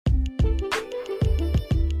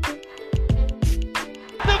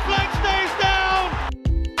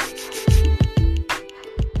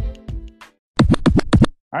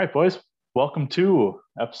All right, boys. Welcome to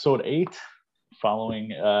episode 8,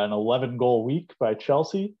 following an 11-goal week by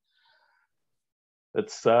Chelsea.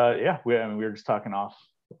 It's we were just talking off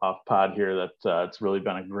pod here that it's really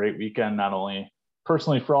been a great weekend, not only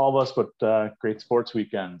personally for all of us, but great sports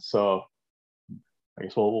weekend. So I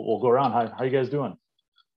guess we'll go around. How you guys doing?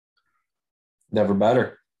 Never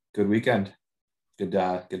better. Good weekend. Good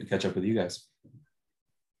to catch up with you guys.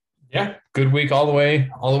 Yeah, good week all the way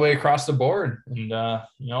across the board, and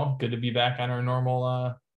good to be back on our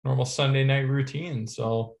normal Sunday night routine.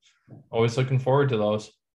 So always looking forward to those.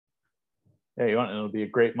 Yeah, it'll be a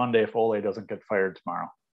great Monday if Ole doesn't get fired tomorrow.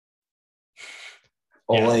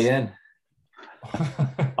 Ole in.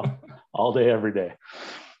 All day, every day.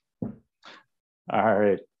 All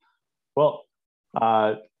right. Well,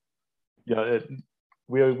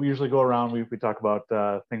 we usually go around. We talk about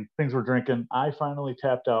things we're drinking. I finally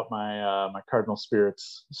tapped out my Cardinal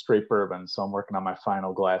Spirits straight bourbon, so I'm working on my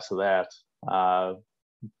final glass of that.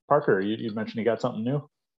 Parker, you mentioned you got something new.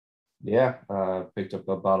 Yeah, picked up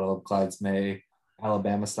a bottle of Clyde's May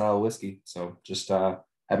Alabama style whiskey. So just had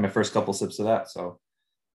my first couple sips of that. So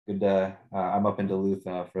good. I'm up in Duluth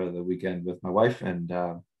for the weekend with my wife, and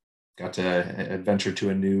got to adventure to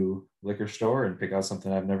a new liquor store and pick out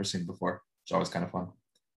something I've never seen before. It's always kind of fun.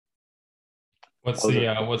 What's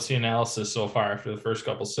the analysis so far after the first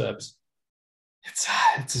couple sips?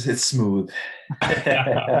 It's smooth.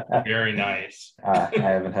 Very nice. I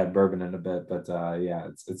haven't had bourbon in a bit, but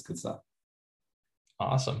it's good stuff.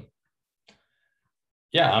 Awesome.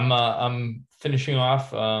 Yeah, I'm finishing off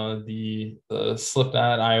the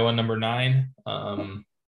Slipknot Iowa number 9.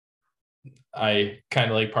 I kind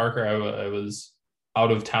of like Parker. I was out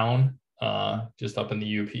of town, just up in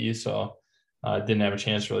the UP, so didn't have a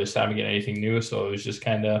chance to really stop and get anything new. So it was just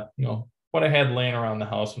kind of, what I had laying around the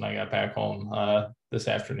house when I got back home this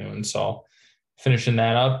afternoon. So finishing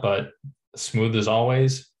that up, but smooth as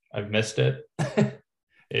always. I've missed it.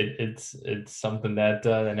 It's something that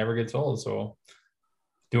never gets old. So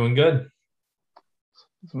doing good.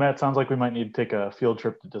 So Matt, sounds like we might need to take a field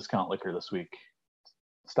trip to Discount Liquor this week.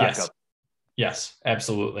 Stock up. Yes,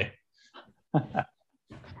 absolutely.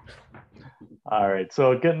 All right,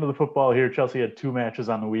 so getting to the football here, Chelsea had 2 matches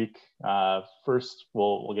on the week. First,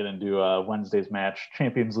 we'll get into Wednesday's match,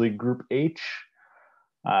 Champions League Group H.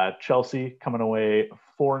 Chelsea coming away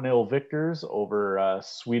 4-0 victors over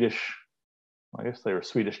Swedish. I guess they were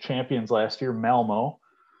Swedish champions last year, Malmo.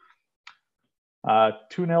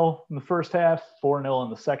 2-0 in the first half, 4-0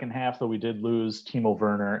 in the second half, though we did lose Timo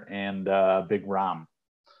Werner and Big Rom.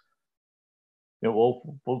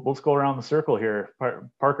 Let's go around the circle here.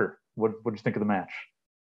 Parker, what did you think of the match?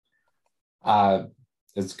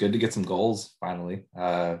 It's good to get some goals finally.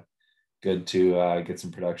 Good to get some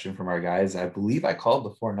production from our guys. I believe I called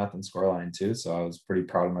the 4-0 scoreline too, so I was pretty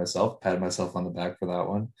proud of myself. Patted myself on the back for that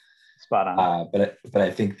one. Spot on. But I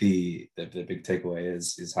think the big takeaway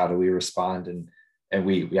is how do we respond, and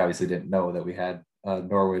we obviously didn't know that we had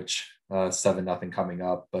Norwich 7-0 coming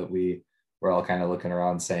up, but we're all kind of looking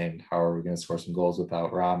around saying, how are we going to score some goals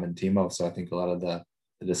without Rom and Timo? So I think a lot of the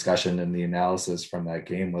discussion and the analysis from that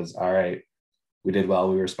game was, all right, we did well,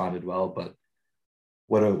 we responded well, but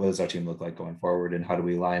what does our team look like going forward, and how do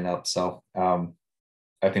we line up? So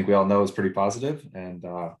I think we all know it's pretty positive, and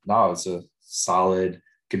it's a solid,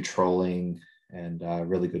 controlling, and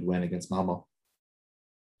really good win against Malmo.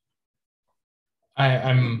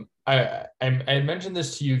 I mentioned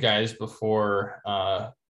this to you guys before,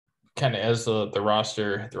 kind of as the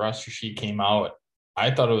roster sheet came out. I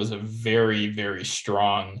thought it was a very, very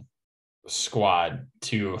strong squad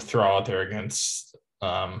to throw out there against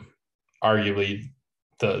arguably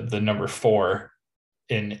the number 4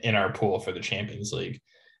 in our pool for the Champions League.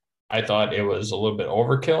 I thought it was a little bit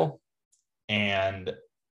overkill, and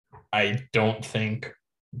I don't think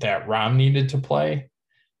that Rom needed to play.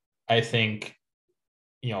 I think,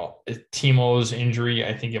 Timo's injury,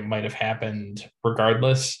 I think it might have happened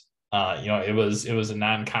regardless. It was a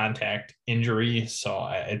non-contact injury, so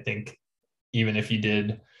I think even if you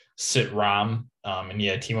did sit Rom and you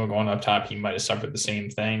had Timo going up top, he might have suffered the same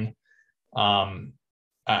thing.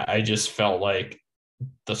 I just felt like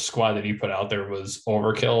the squad that he put out there was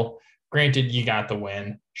overkill. Granted, you got the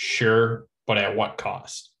win, sure, but at what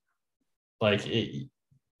cost?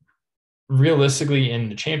 Realistically, in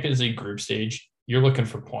the Champions League group stage, you're looking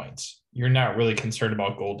for points. You're not really concerned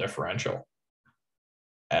about goal differential.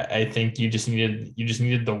 I think you just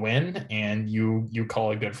needed the win, and you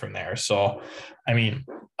call it good from there. So, I mean,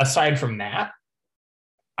 aside from that,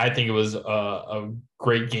 I think it was a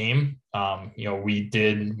great game. We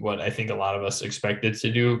did what I think a lot of us expected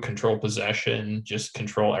to do: control possession, just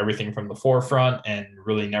control everything from the forefront, and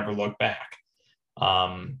really never look back.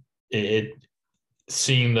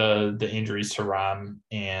 Seeing the injuries to Ram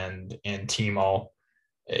and Timo,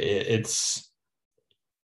 it's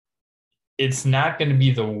not going to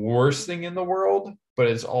be the worst thing in the world, but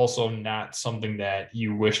it's also not something that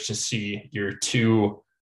you wish to see your two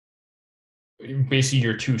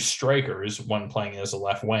strikers, one playing as a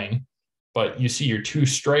left wing, but you see your two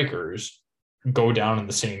strikers go down in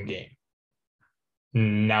the same game.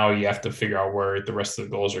 Now you have to figure out where the rest of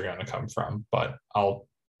the goals are going to come from, but I'll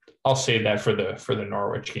save that for the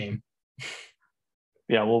Norwich game.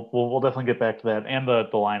 Yeah, we'll definitely get back to that and the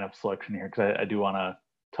lineup selection here, because I do want to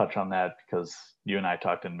touch on that, because you and I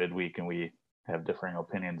talked in midweek and we have differing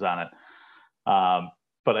opinions on it.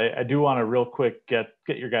 But I do want to real quick get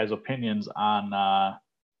your guys' opinions on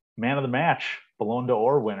man of the match, Ballon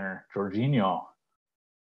d'Or winner, Jorginho.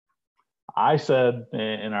 I said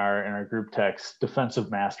in our group text, defensive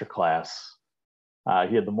masterclass.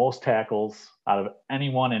 He had the most tackles out of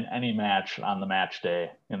anyone in any match on the match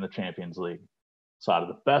day in the Champions League. So out of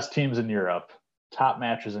the best teams in Europe, top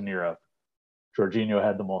matches in Europe, Jorginho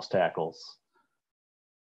had the most tackles.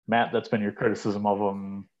 Matt, that's been your criticism of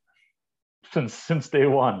him since day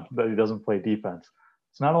one, that he doesn't play defense.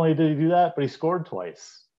 So not only did he do that, but he scored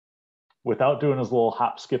twice without doing his little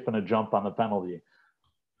hop, skip, and a jump on the penalty.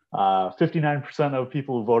 59% of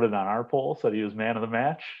people who voted on our poll said he was man of the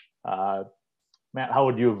match. Matt, how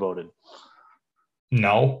would you have voted?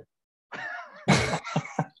 No.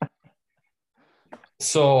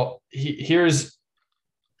 So here's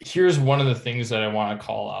one of the things that I want to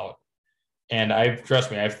call out. And I've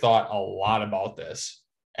thought a lot about this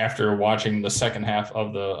after watching the second half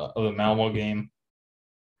of the Malmo game.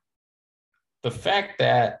 The fact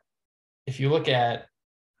that if you look at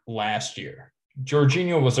last year,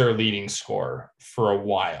 Jorginho was our leading scorer for a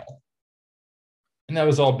while. And that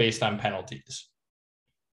was all based on penalties.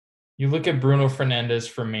 You look at Bruno Fernandes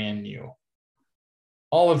for Man U.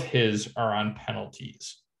 All of his are on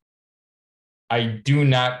penalties. I do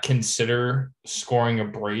not consider scoring a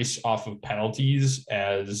brace off of penalties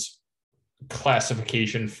as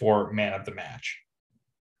classification for man of the match.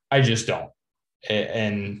 I just don't.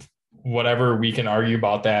 And whatever, we can argue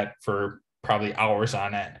about that for probably hours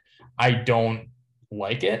on end. I don't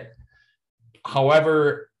like it.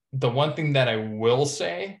 However, the one thing that I will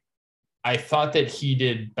say, I thought that he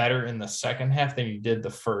did better in the second half than he did the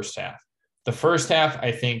first half. The first half,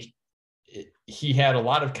 I think he had a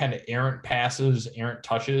lot of kind of errant passes, errant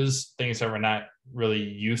touches, things that we're not really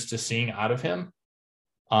used to seeing out of him.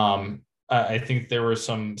 I think there were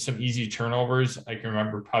some easy turnovers. I can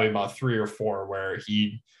remember probably about 3 or 4 where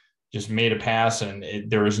he just made a pass and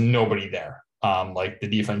there was nobody there. Like the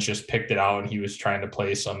defense just picked it out and he was trying to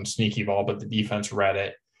play some sneaky ball, but the defense read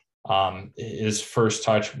it. His first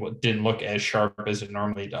touch didn't look as sharp as it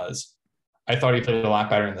normally does. I thought he played a lot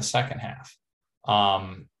better in the second half.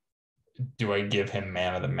 Do I give him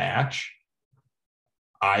man of the match?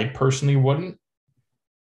 I personally wouldn't.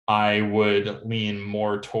 I would lean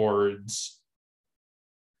more towards,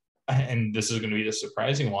 and this is going to be the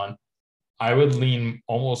surprising one, I would lean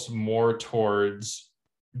almost more towards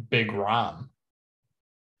Big Rom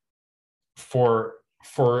for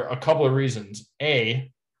a couple of reasons.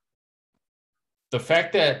 A, the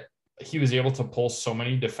fact that he was able to pull so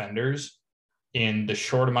many defenders in the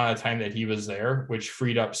short amount of time that he was there, which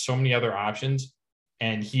freed up so many other options,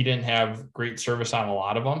 and he didn't have great service on a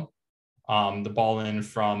lot of them. The ball in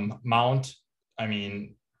from Mount, I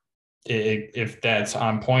mean, if that's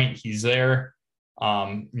on point, he's there.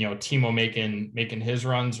 Timo making his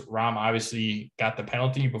runs. Ram obviously got the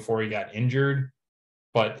penalty before he got injured.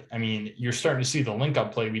 But, I mean, you're starting to see the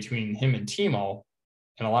link-up play between him and Timo,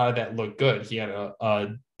 and a lot of that looked good. He had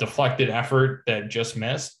a deflected effort that just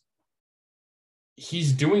missed.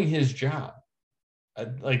 He's doing his job.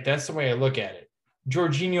 Like, that's the way I look at it.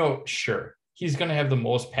 Jorginho, sure, he's going to have the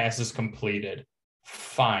most passes completed.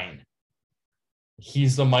 Fine.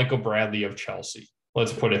 He's the Michael Bradley of Chelsea.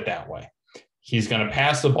 Let's put it that way. He's going to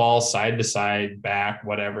pass the ball side to side, back,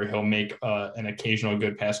 whatever. He'll make an occasional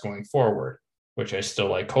good pass going forward, which I still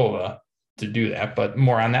like Kova to do that, but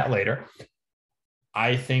more on that later.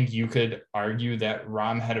 I think you could argue that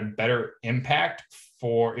Ram had a better impact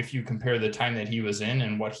for if you compare the time that he was in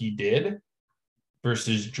and what he did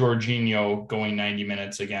versus Jorginho going 90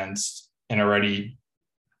 minutes against an already,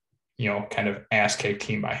 kind of ass-kicked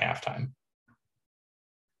team by halftime.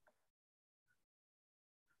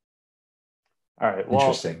 All right. Well,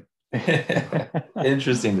 interesting.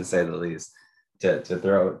 Interesting to say the least. to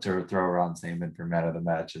throw Ron Naaman for man of the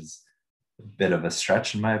match is a bit of a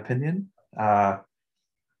stretch in my opinion. I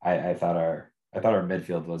thought our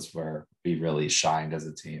midfield was where we really shined as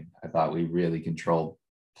a team. I thought we really controlled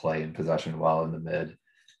play and possession well in the mid.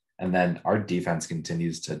 And then our defense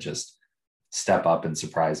continues to just step up and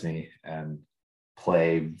surprise me and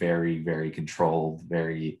play very, very controlled,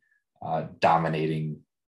 very dominating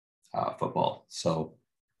football. So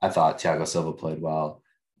I thought Thiago Silva played well.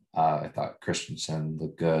 I thought Christensen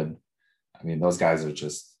looked good. I mean, those guys are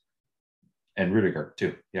just, and Rudiger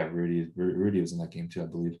too. Yeah, Rudy was in that game too, I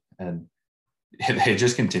believe. And they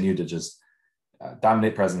just continue to just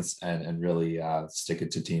dominate presence and really stick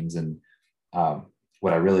it to teams. And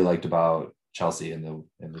what I really liked about Chelsea in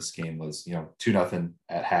this game was, 2-0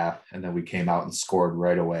 at half, and then we came out and scored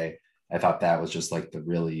right away. I thought that was just like the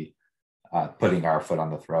really putting our foot on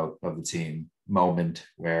the throat of the team moment,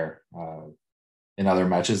 where in other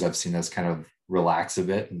matches I've seen us kind of relax a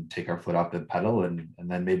bit and take our foot off the pedal and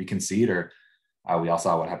then maybe concede. Or we all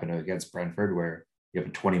saw what happened against Brentford, where you have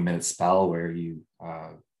a 20-minute spell where you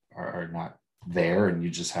are not there and you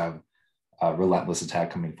just have a relentless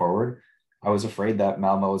attack coming forward. I was afraid that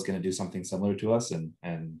Malmo was going to do something similar to us,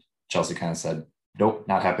 and Chelsea kind of said, nope,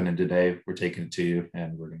 not happening today. We're taking it to you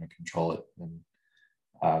and we're going to control it. And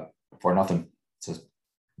 4-0. It's a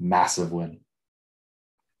massive win.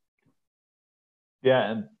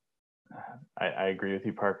 Yeah, and I agree with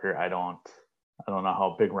you, Parker. I don't know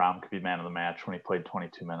how Big Rom could be man of the match when he played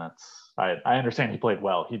 22 minutes. I understand he played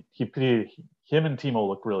well. Him and Timo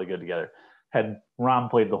looked really good together. Had Rom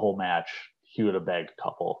played the whole match, he would have bagged a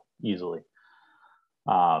couple easily.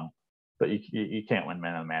 But you can't win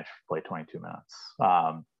man of the match if you play 22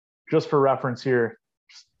 minutes. Just for reference here,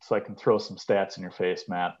 so I can throw some stats in your face,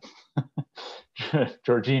 Matt.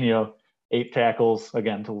 Jorginho, 8 tackles,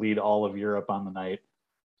 again, to lead all of Europe on the night.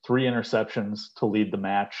 3 interceptions to lead the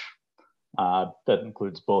match. That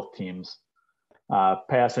includes both teams.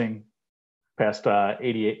 Passing, passed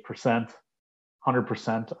 88%,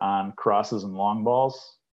 100% on crosses and long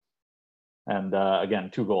balls. And again,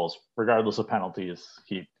 2 goals. Regardless of penalties,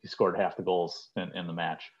 he scored half the goals in the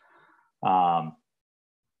match.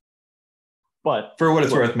 But for what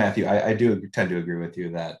it's worth, Matthew, I do tend to agree with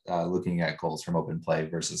you that looking at goals from open play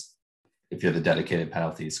versus if you're the dedicated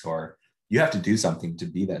penalty scorer, you have to do something to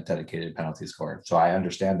be that dedicated penalty scorer. So I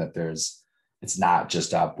understand that it's not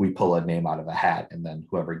just we pull a name out of a hat and then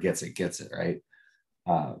whoever gets it, right?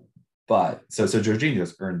 But so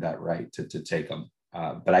Jorginho's earned that right to take them.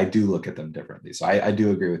 But I do look at them differently. So I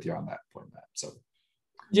do agree with you on that point, Matt. So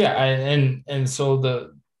yeah, and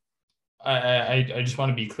so I just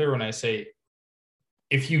want to be clear when I say,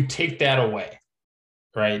 if you take that away,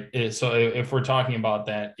 right? So if we're talking about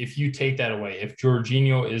that, if you take that away, if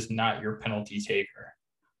Jorginho is not your penalty taker,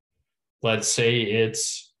 let's say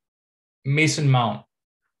it's Mason Mount.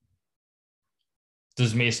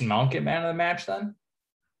 Does Mason Mount get man of the match then?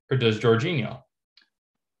 Or does Jorginho?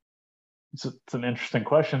 It's an interesting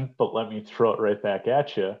question, but let me throw it right back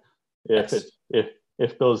at you.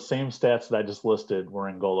 If those same stats that I just listed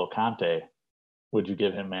were N'Golo Kante, would you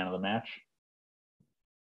give him man of the match?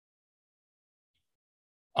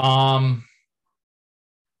 I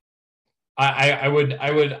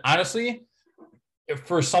would honestly,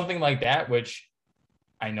 for something like that, which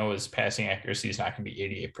I know his passing accuracy is not going to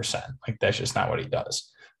be 88%. Like, that's just not what he does.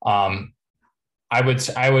 I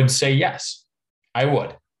would say yes. I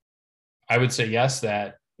would say yes,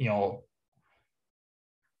 that,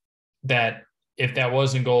 that if that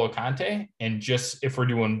was N'Golo Kante, and just if we're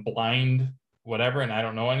doing blind whatever and I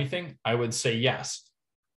don't know anything, I would say yes.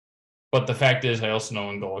 But the fact is, I also know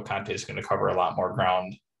N'Golo Kante is going to cover a lot more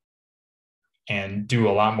ground and do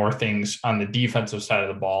a lot more things on the defensive side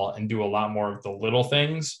of the ball and do a lot more of the little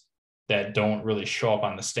things that don't really show up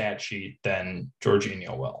on the stat sheet than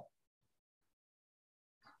Jorginho will.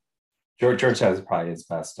 George has probably his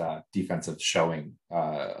best defensive showing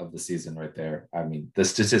of the season right there. I mean,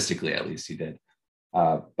 statistically, at least he did.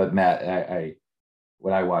 But Matt,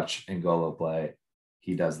 when I watch N'Golo play,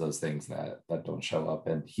 he does those things that don't show up,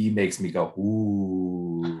 and he makes me go,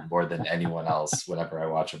 ooh, more than anyone else whenever I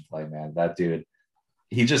watch him play, man. That dude,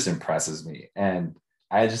 he just impresses me. And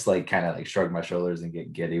I just kind of shrug my shoulders and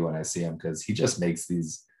get giddy when I see him, because he just makes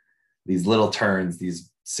these little turns,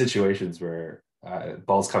 these situations where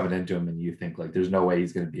ball's coming into him and you think there's no way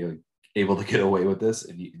he's going to be able to get away with this.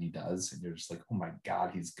 And he does. And you're just like, oh my God,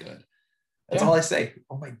 he's good. That's all I say.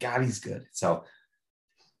 Oh my God, he's good. So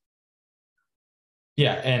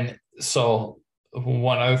yeah. And so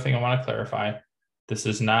one other thing I want to clarify, this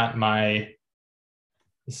is not my,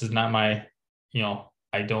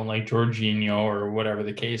 I don't like Jorginho or whatever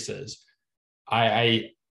the case is.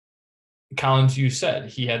 I Collins, you said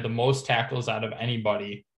he had the most tackles out of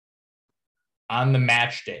anybody on the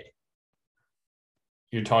match day.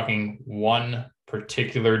 You're talking one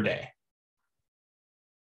particular day,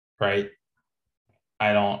 right?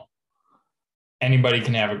 Anybody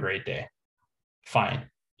can have a great day. Fine.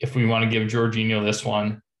 If we want to give Jorginho this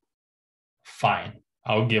one, fine.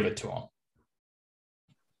 I'll give it to him.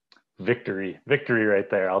 Victory right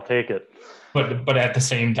there. I'll take it. But at the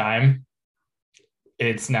same time,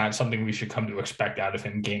 it's not something we should come to expect out of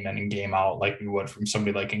him game in and game out like we would from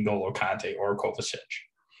somebody like N'Golo Kante or Kovacic.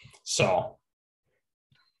 So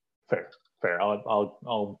fair.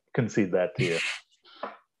 I'll concede that to you.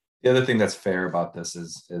 The other thing that's fair about this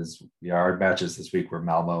is our matches this week were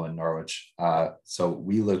Malmo and Norwich. So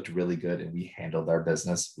we looked really good and we handled our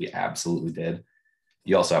business. We absolutely did.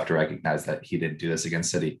 You also have to recognize that he didn't do this against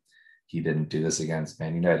City. He didn't do this against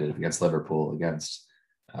Man United, against Liverpool, against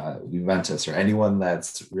Juventus, or anyone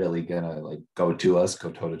that's really gonna like go toe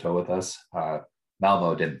to toe with us.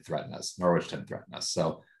 Malmo didn't threaten us. Norwich didn't threaten us.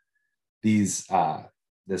 So this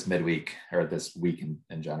midweek or this week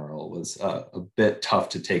in general was a bit tough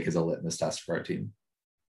to take as a litmus test for our team.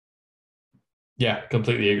 Yeah,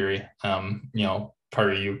 completely agree.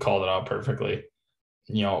 Parker, you called it out perfectly.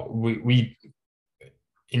 We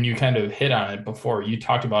and you kind of hit on it before. You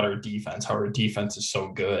talked about our defense, how our defense is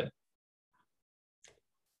so good.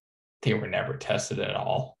 They were never tested at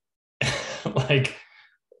all. Like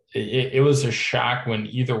it was a shock when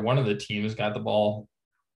either one of the teams got the ball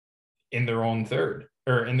in their own third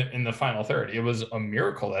or in the final third. It was a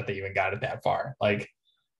miracle that they even got it that far. Like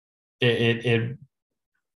it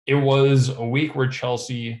was a week where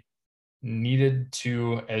Chelsea needed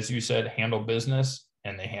to, as you said, handle business,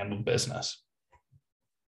 and they handled business.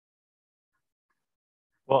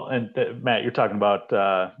 Well, and Matt, you're talking about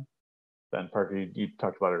Ben Parker. You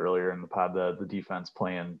talked about it earlier in the pod, the defense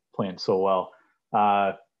playing so well.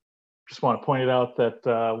 Just want to point it out that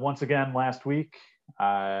once again last week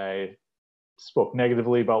I spoke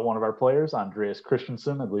negatively about one of our players, Andreas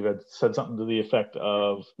Christensen. I believe I said something to the effect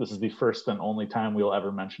of, this is the first and only time we'll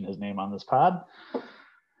ever mention his name on this pod.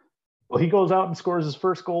 Well, he goes out and scores his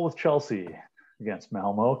first goal with Chelsea against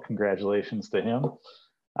Malmo. Congratulations to him.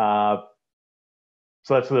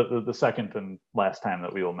 So that's the second and last time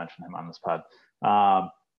that we will mention him on this pod. It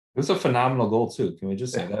was a phenomenal goal too. Can we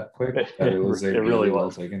just say that quick? That it was a really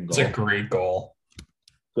well taken goal. It's a great goal.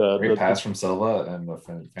 Great pass from Silva and a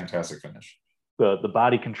fantastic finish. The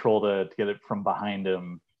body control to get it from behind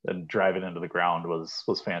him and drive it into the ground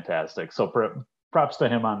was fantastic. So props to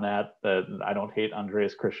him on that. I don't hate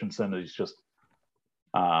Andreas Christensen. He's just,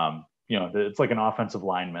 it's like an offensive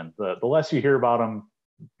lineman. The less you hear about him,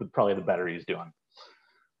 probably the better he's doing.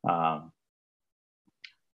 But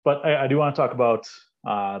I do want to talk about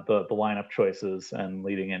the lineup choices and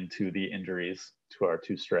leading into the injuries to our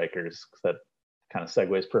two strikers, because that kind of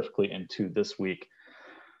segues perfectly into this week.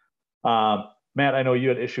 Matt, I know you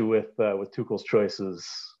had issue with Tuchel's choices.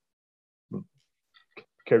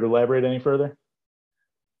 Care to elaborate any further?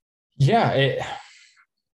 Yeah,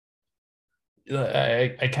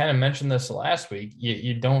 I kind of mentioned this last week.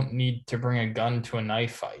 You don't need to bring a gun to a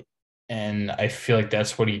knife fight. And I feel like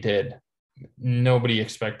that's what he did. Nobody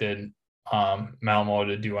expected Malmo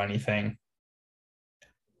to do anything.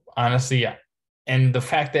 Honestly, and the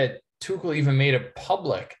fact that Tuchel even made it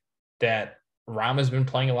public that Rama's been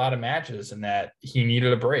playing a lot of matches and that he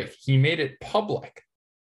needed a break. He made it public,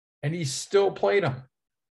 and he still played him.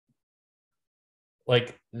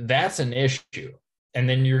 Like, that's an issue. And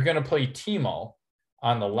then you're going to play Timo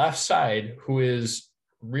on the left side, who is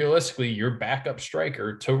realistically your backup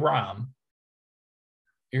striker to Ram.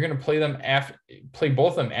 You're going to play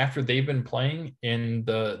both of them after they've been playing in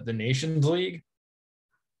the Nations League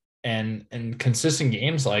and consistent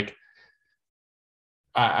games. Like,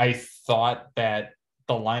 I thought that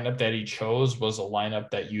the lineup that he chose was a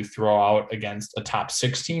lineup that you throw out against a top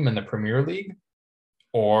 6 team in the Premier League,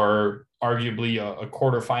 or arguably a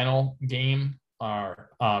quarterfinal game, or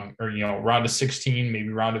round of 16, maybe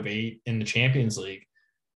round of 8 in the Champions League.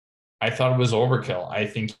 I thought it was overkill. I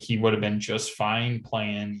think he would have been just fine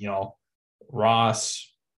playing,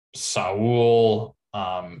 Ross, Saul.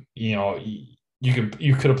 You could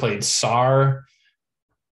have played Sarr.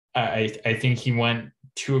 I think he went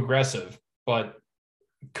too aggressive, but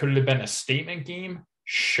could it have been a statement game?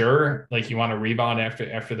 Sure. Like, you want to rebound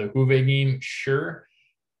after the Juve game? Sure.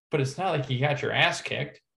 But it's not like you got your ass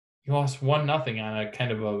kicked. You lost 1-0 on a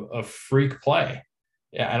kind of a freak play.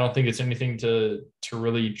 Yeah, I don't think it's anything to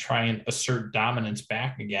really try and assert dominance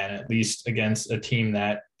back again, at least against a team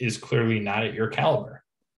that is clearly not at your caliber.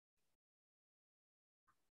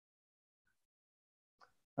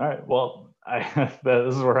 All right. Well,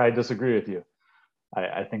 this is where I disagree with you.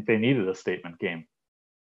 I think they needed a statement game.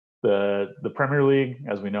 The Premier League,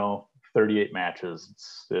 as we know, 38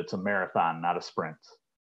 matches. It's a marathon, not a sprint.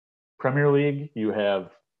 Premier League, you have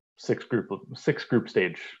six group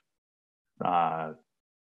stage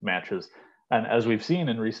matches, and as we've seen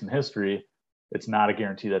in recent history, it's not a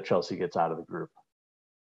guarantee that Chelsea gets out of the group.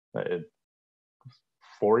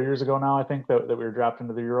 4 years ago now, I think that we were dropped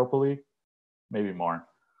into the Europa League, maybe more.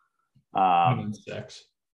 6.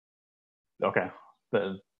 Okay,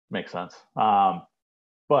 that makes sense.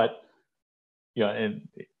 But and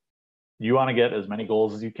you want to get as many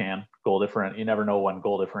goals as you can. You never know when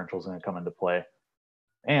goal differential is going to come into play,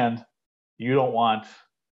 and you don't want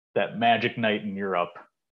that magic night in Europe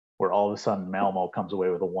where all of a sudden Malmo comes away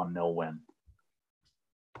with a 1-0 win.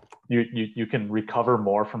 You can recover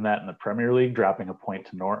more from that in the Premier League, dropping a point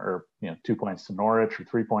to 2 points to Norwich or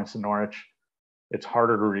 3 points to Norwich. It's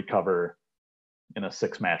harder to recover in a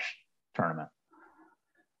 6-match tournament.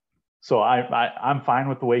 So I'm fine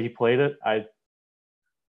with the way he played it. I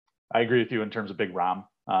agree with you in terms of Big Rom.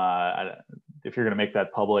 If you're going to make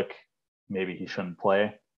that public, maybe he shouldn't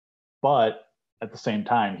play. But at the same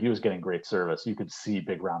time, he was getting great service. You could see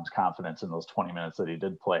Big Rom's confidence in those 20 minutes that he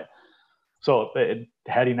did play. So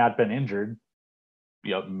had he not been injured,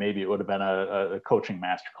 maybe it would have been a coaching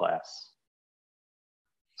masterclass.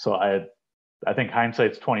 So I think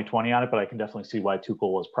hindsight's 20/20 on it, but I can definitely see why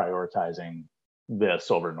Tuchel was prioritizing this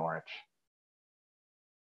over Norwich.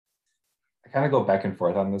 I kind of go back and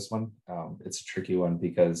forth on this one. It's a tricky one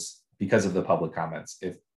because of the public comments.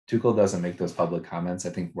 If Tuchel doesn't make those public comments, I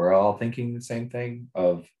think we're all thinking the same thing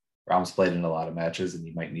of Rom's played in a lot of matches and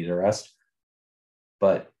he might need a rest.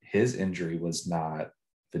 But his injury was not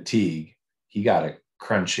fatigue. He got a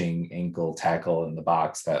crunching ankle tackle in the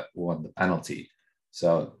box that won the penalty.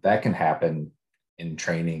 So that can happen in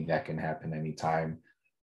training. That can happen anytime.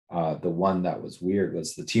 The one that was weird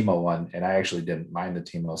was the Timo one. And I actually didn't mind the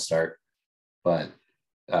Timo start, but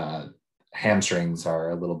hamstrings are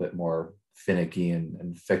a little bit more finicky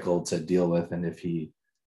and fickle to deal with. And if he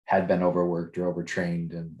had been overworked or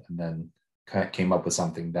overtrained and then came up with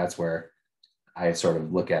something, that's where I sort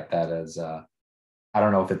of look at that as, I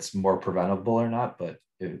don't know if it's more preventable or not, but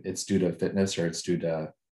it's due to fitness or it's due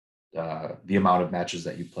to the amount of matches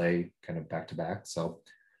that you play kind of back to back. So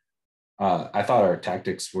I thought our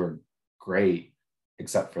tactics were great,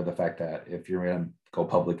 except for the fact that if you're going to go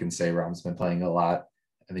public and say Rom's been playing a lot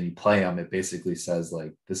and then you play him, it basically says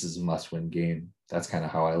like, this is a must-win game. That's kind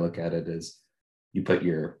of how I look at it, is you put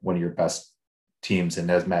one of your best teams, and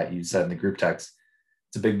as Matt, you said in the group text,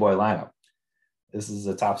 it's a big boy lineup. This is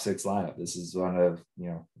a top 6 lineup. This is one of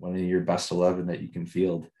your best 11 that you can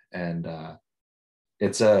field. And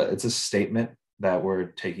it's a statement that we're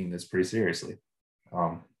taking this pretty seriously.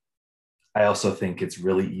 I also think it's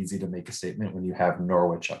really easy to make a statement when you have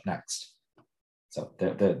Norwich up next. So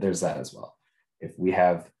there's that as well. If we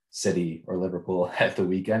have City or Liverpool at the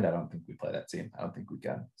weekend, I don't think we play that team. I don't think we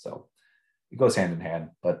can. So it goes hand in hand.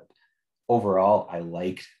 But overall, I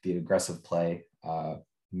liked the aggressive play.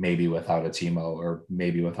 Maybe without a Timo or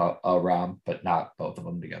maybe without a Rom, but not both of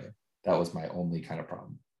them together. That was my only kind of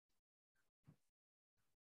problem.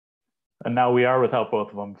 And now we are without both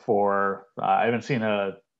of them for, I haven't seen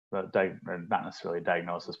not necessarily a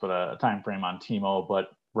diagnosis, but a time frame on Timo, but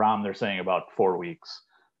Rom, they're saying about 4 weeks,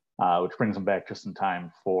 which brings them back just in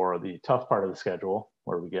time for the tough part of the schedule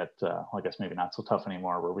where we get, I guess maybe not so tough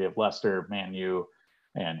anymore, where we have Leicester, Man U,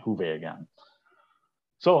 and Juve again.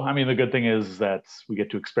 So, I mean, the good thing is that we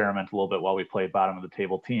get to experiment a little bit while we play bottom of the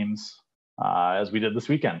table teams, as we did this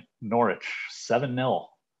weekend. Norwich, 7-0.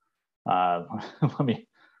 Let me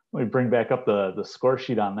bring back up the score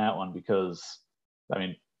sheet on that one, because, I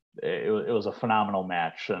mean, it was a phenomenal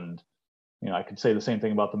match. And, I could say the same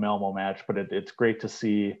thing about the Malmo match, but it's great to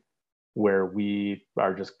see where we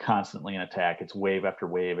are just constantly in attack. It's wave after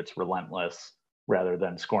wave. It's relentless rather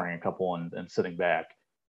than scoring a couple and sitting back.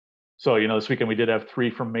 So, this weekend we did have 3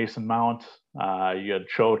 from Mason Mount. You had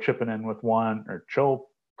Cho chipping in with 1, or Cho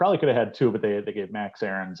probably could have had 2, but they gave Max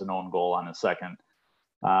Aarons an own goal on his second.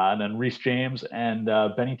 And then Reece James and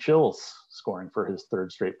Benny Chills scoring for his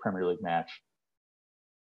 3rd straight Premier League match.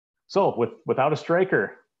 So without a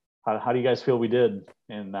striker, how do you guys feel we did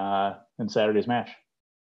in Saturday's match?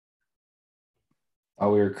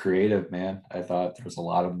 Oh, we were creative, man. I thought there was a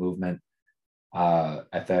lot of movement.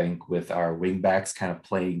 I think with our wing backs kind of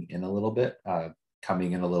playing in a little bit,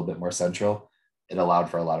 coming in a little bit more central, it allowed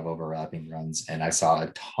for a lot of overlapping runs. And I saw a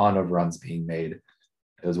ton of runs being made.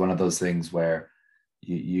 It was one of those things where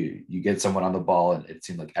you get someone on the ball and it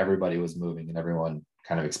seemed like everybody was moving and everyone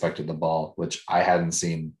kind of expected the ball, which I hadn't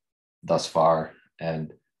seen thus far.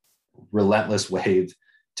 And relentless wave.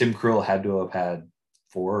 Tim Krul had to have had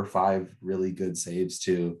 4 or 5 really good saves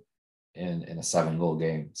too in a 7-goal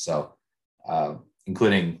game. So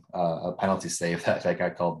including a penalty save that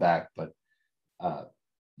got called back. But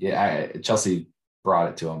Chelsea brought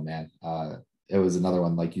it to him, man. It was another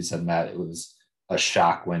one, like you said, Matt. It was a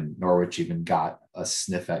shock when Norwich even got a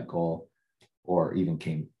sniff at goal or even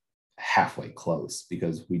came halfway close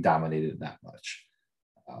because we dominated that much.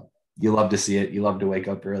 You love to see it. You love to wake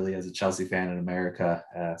up early as a Chelsea fan in America,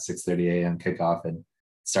 6:30 a.m. kickoff, and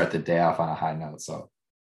start the day off on a high note. So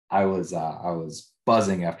I was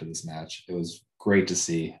buzzing after this match. It was great to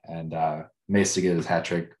see, and Mace to get his hat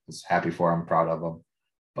trick. Was happy for him, proud of him.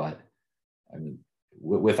 But I mean,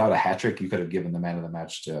 without a hat trick, you could have given the man of the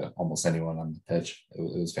match to almost anyone on the pitch. It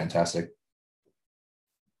was fantastic.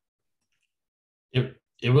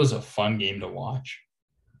 It was a fun game to watch.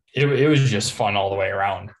 It was just fun all the way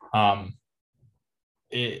around.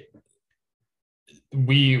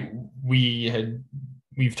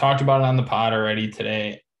 We've talked about it on the pod already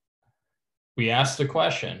today. We asked the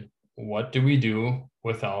question, what do we do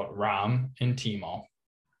without Ram and Timo?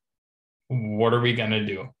 What are we going to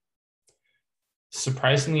do?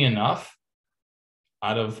 Surprisingly enough,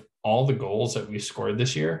 out of all the goals that we scored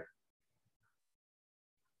this year,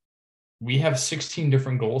 we have 16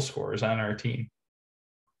 different goal scorers on our team.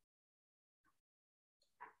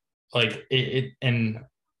 Like and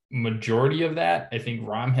majority of that, I think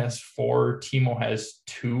Ram has 4, Timo has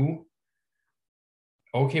 2.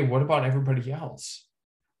 Okay, what about everybody else?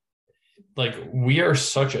 Like, we are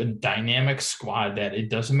such a dynamic squad that it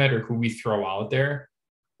doesn't matter who we throw out there.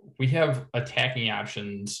 We have attacking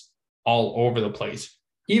options all over the place,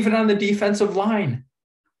 even on the defensive line.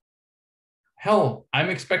 Hell, I'm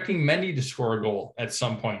expecting Mendy to score a goal at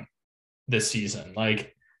some point this season.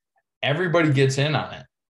 Like, everybody gets in on it.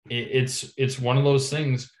 It's one of those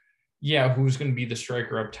things. Yeah, who's going to be the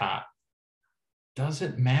striker up top?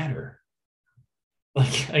 Doesn't matter.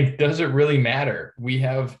 Like, does it really matter? We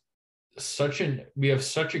have such a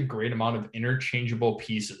great amount of interchangeable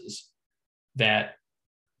pieces that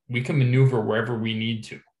we can maneuver wherever we need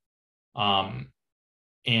to. And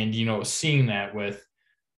seeing that with,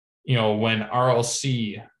 when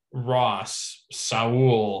RLC, Ross,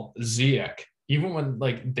 Saul, Ziyech, even when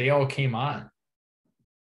like they all came on,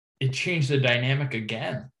 it changed the dynamic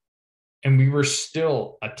again. And we were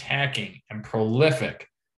still attacking and prolific,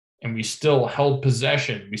 and we still held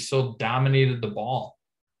possession. We still dominated the ball.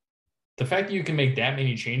 The fact that you can make that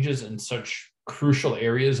many changes in such crucial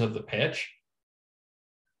areas of the pitch,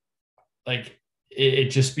 like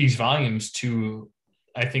it just speaks volumes to,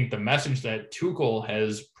 I think, the message that Tuchel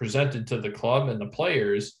has presented to the club and the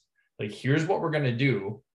players. Like, here's what we're going to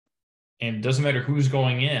do. And it doesn't matter who's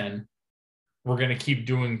going in. We're going to keep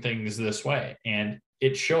doing things this way. And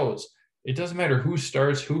it shows. It doesn't matter who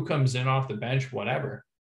starts, who comes in off the bench, whatever.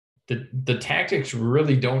 The tactics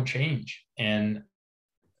really don't change. And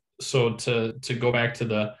so to go back to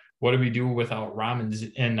the what do we do without Ram and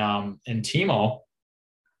Timo,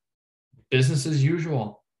 business as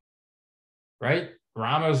usual, right?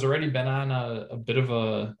 Ram has already been on a bit of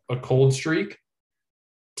a cold streak.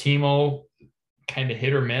 Timo kind of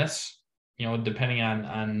hit or miss, depending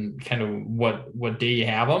on kind of what day you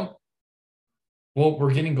have them. Well,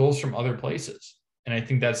 we're getting goals from other places. And I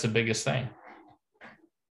think that's the biggest thing.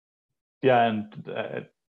 Yeah. And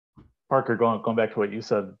Parker, going back to what you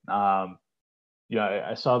said,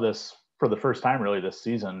 I saw this for the first time really this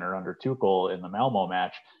season or under Tuchel in the Malmo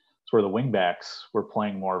match. It's where the wingbacks were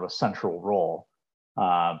playing more of a central role,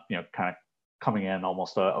 kind of coming in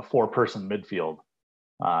almost a 4-person midfield.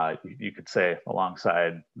 You could say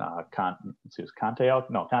alongside was Conte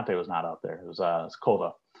out? No, Conte was not out there. It was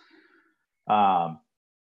Kova.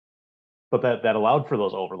 But that allowed for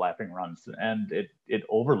those overlapping runs, and it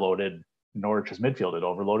overloaded Norwich's midfield. It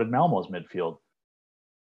overloaded Malmo's midfield.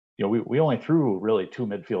 We only threw really 2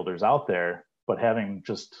 midfielders out there, but having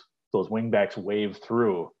just those wingbacks wave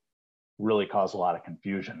through really caused a lot of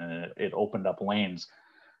confusion, and it opened up lanes.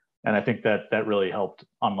 And I think that really helped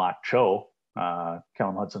unlock Cho.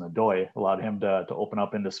 Callum Hudson-Odoi allowed him to open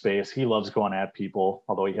up into space. He loves going at people,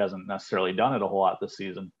 although he hasn't necessarily done it a whole lot this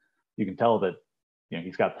season. You can tell that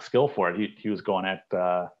he's got the skill for it. He was going at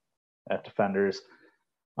defenders.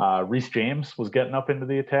 Reece James was getting up into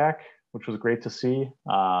the attack, which was great to see.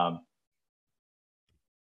 But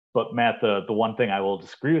Matt, the one thing I will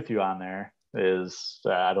disagree with you on there is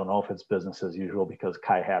I don't know if it's business as usual because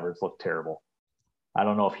Kai Havertz looked terrible. I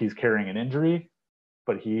don't know if he's carrying an injury,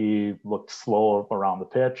 but he looked slow around the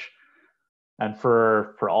pitch. And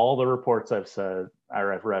for all the reports I've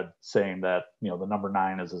I've read saying that, the number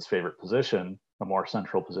 9 is his favorite position, the more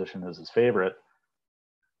central position is his favorite.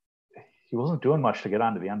 He wasn't doing much to get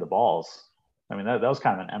onto the end of balls. I mean, that was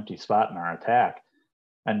kind of an empty spot in our attack.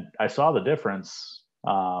 And I saw the difference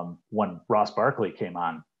when Ross Barkley came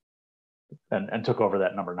on and took over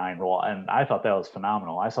that number 9 role. And I thought that was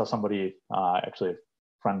phenomenal. I saw somebody, actually a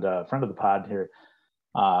friend of the pod here,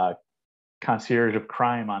 Concierge of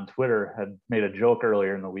Crime on Twitter, had made a joke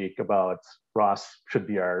earlier in the week about Ross should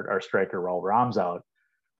be our striker while Rahm's out.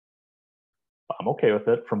 I'm okay with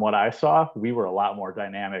it. From what I saw, we were a lot more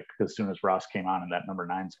dynamic as soon as Ross came on in that number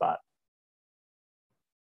 9 spot.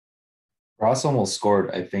 Ross almost scored,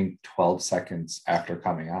 I think, 12 seconds after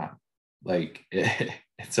coming on. Like,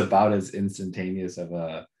 it's about as instantaneous of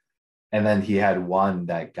a, and then he had one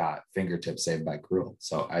that got fingertip saved by Krul.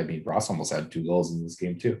 So, I mean, Ross almost had 2 goals in this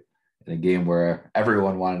game too, in a game where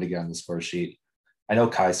everyone wanted to get on the score sheet. I know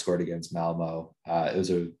Kai scored against Malmo. It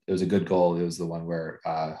was a good goal. It was the one where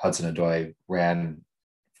Hudson-Odoi ran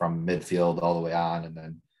from midfield all the way on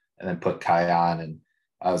and then put Kai on, and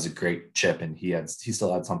it was a great chip, and he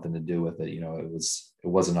still had something to do with it. It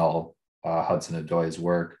wasn't all Hudson-Odoi's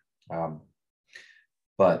work.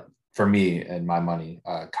 But for me and my money,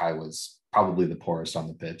 Kai was probably the poorest on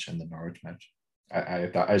the pitch in the Norwich match. I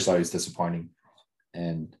just thought he was disappointing,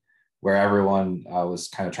 and where everyone was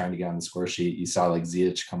kind of trying to get on the score sheet, you saw like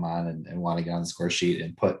Ziyech come on and want to get on the score sheet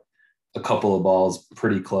and put a couple of balls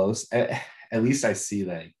pretty close. At least I see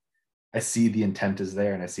the intent is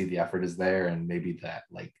there, and I see the effort is there, and maybe that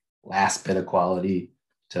like last bit of quality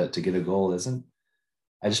to get a goal isn't.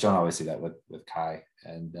 I just don't always see that with Kai,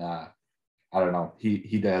 and I don't know.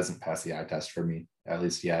 He doesn't pass the eye test for me, at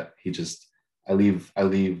least yet. I leave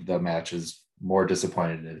the matches more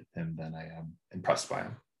disappointed in him than I am impressed by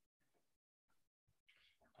him.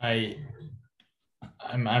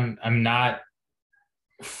 I'm not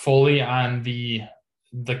fully on the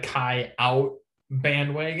Kai out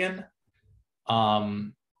bandwagon.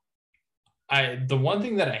 The one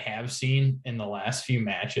thing that I have seen in the last few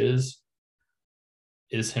matches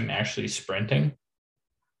is him actually sprinting,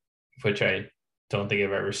 which I don't think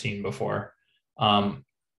I've ever seen before. I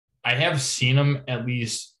have seen him at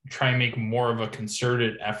least try and make more of a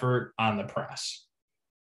concerted effort on the press.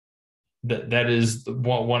 That is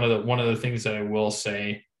one of the things that I will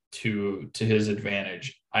say to his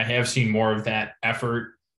advantage. I have seen more of that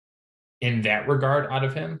effort in that regard out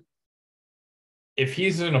of him. If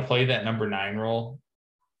he's going to play that number 9 role,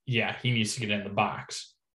 yeah, he needs to get in the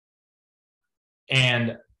box.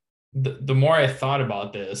 And the more I thought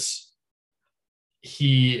about this,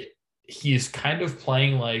 he's kind of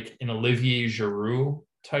playing like an Olivier Giroud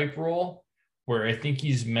type role, where I think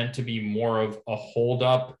he's meant to be more of a hold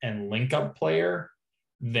up and link up player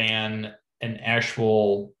than an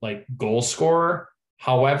actual like goal scorer.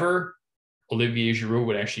 However, Olivier Giroud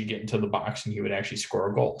would actually get into the box and he would actually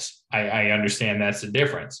score goals. I understand that's the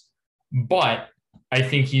difference, but I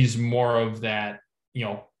think he's more of that,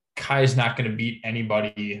 Kai's not going to beat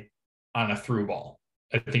anybody on a through ball.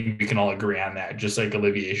 I think we can all agree on that. Just like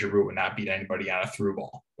Olivier Giroud would not beat anybody on a through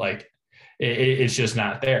ball. Like it's just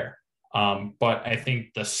not there. But I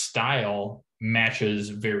think the style matches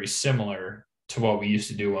very similar to what we used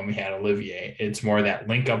to do when we had Olivier. It's more that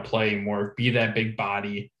link up play, more be that big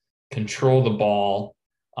body, control the ball,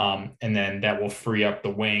 and then that will free up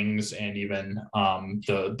the wings and even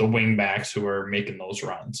the wing backs who are making those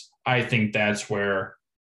runs. I think that's where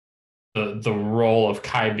the role of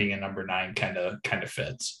Kai being a number 9 kind of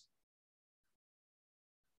fits.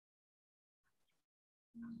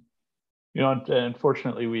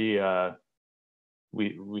 Unfortunately, we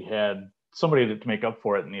had somebody to make up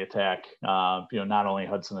for it in the attack. Not only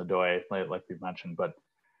Hudson-Odoi, like we've mentioned, but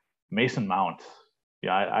Mason Mount.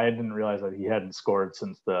 I didn't realize that he hadn't scored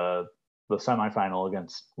since the semifinal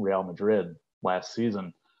against Real Madrid last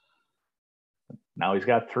season. Now he's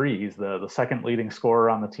got 3. He's the second leading scorer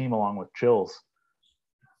on the team, along with Chills.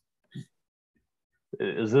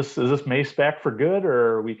 Is this Mace back for good,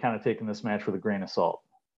 or are we kind of taking this match with a grain of salt?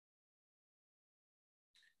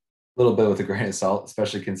 A little bit with a grain of salt,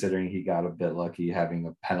 especially considering he got a bit lucky having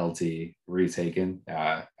a penalty retaken.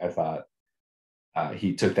 I thought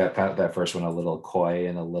he took that first one a little coy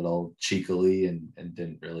and a little cheekily, and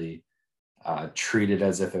didn't really treat it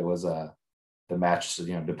as if it was the match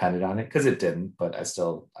depended on it, because it didn't. But I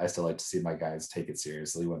still like to see my guys take it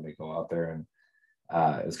seriously when they go out there. And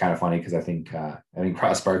it was kind of funny because I think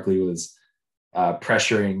Ross Barkley was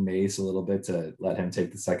pressuring Mace a little bit to let him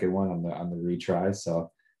take the second one on the retry. So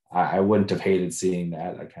I wouldn't have hated seeing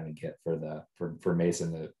that. I kind of get for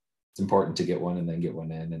Mason that it's important to get one and then get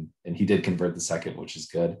one in, and he did convert the second, which is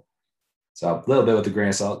good. So a little bit with a grain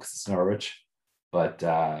of salt because it's Norwich, but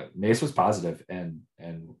Mace was positive, and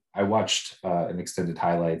I watched an extended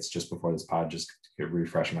highlights just before this pod just to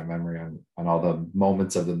refresh my memory on all the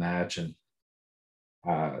moments of the match, and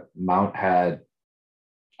Mount had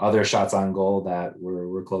other shots on goal that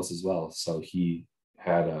were close as well. So he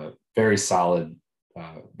had a very solid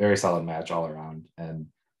match all around, and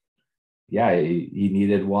yeah, he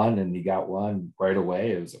needed one and he got one right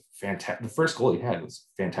away. It was a fantastic. The first goal he had was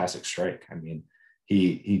a fantastic strike. I mean,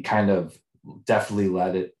 he kind of definitely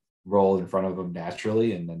let it roll in front of him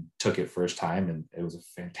naturally and then took it first time. And it was a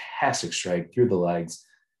fantastic strike through the legs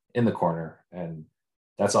in the corner. And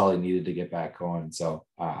that's all he needed to get back going. So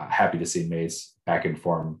happy to see Mace back in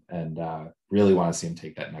form, and really want to see him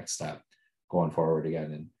take that next step going forward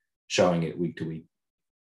again and showing it week to week.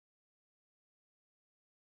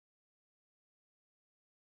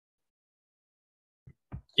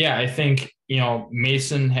 Yeah, I think,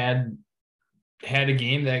 Mason had a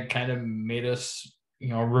game that kind of made us,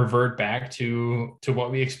 revert back to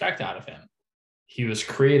what we expect out of him. He was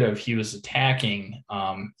creative. He was attacking.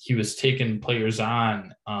 He was taking players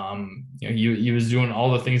on. He was doing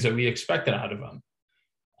all the things that we expected out of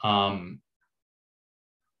him.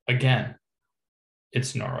 Again,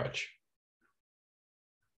 it's Norwich.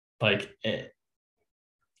 Like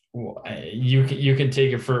you can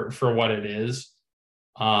take it for what it is.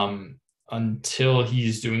 Until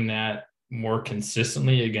he's doing that more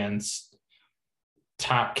consistently against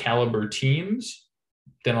top caliber teams,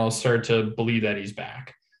 then I'll start to believe that he's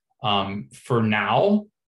back. For now,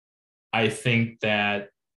 I think that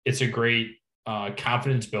it's a great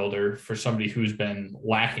confidence builder for somebody who's been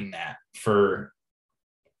lacking that for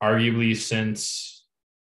arguably since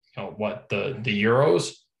the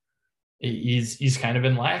Euros. He's kind of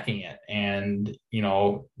been lacking it. And,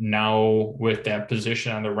 now with that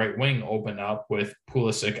position on the right wing opened up with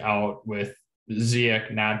Pulisic out, with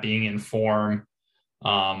Ziyech not being in form,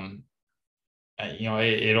 it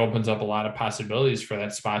opens up a lot of possibilities for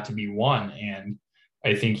that spot to be won. And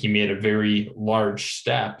I think he made a very large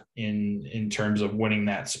step in terms of winning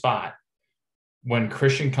that spot. When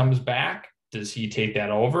Christian comes back, does he take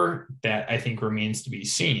that over? That I think remains to be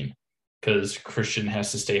seen, because Christian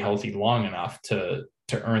has to stay healthy long enough to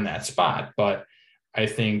earn that spot. But I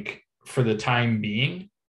think for the time being,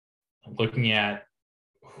 looking at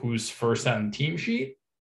who's first on the team sheet,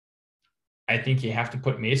 I think you have to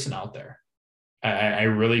put Mason out there. I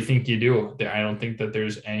really think you do. I don't think that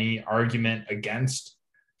there's any argument against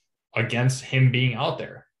him being out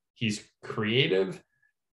there. He's creative.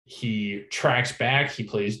 He tracks back. He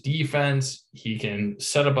plays defense. He can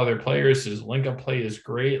set up other players. His link-up play is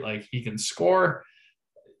great. Like, he can score.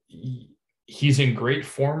 He's in great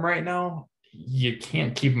form right now. You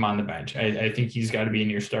can't keep him on the bench. I think he's got to be in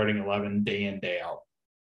your starting 11 day in, day out.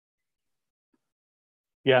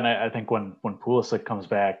 Yeah, and I think when Pulisic comes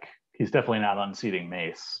back, he's definitely not unseating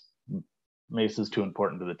Mace. Mace is too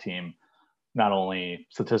important to the team, not only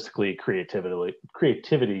statistically,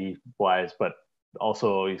 creativity-wise, but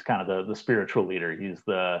also he's kind of the spiritual leader. He's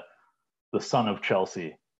the son of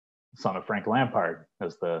Chelsea, son of Frank Lampard,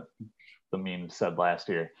 as the meme said last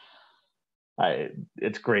year.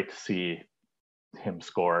 It's great to see him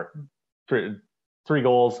score. Three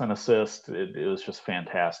goals and assist. It was just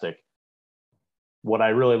fantastic. What I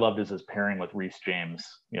really loved is his pairing with Reece James.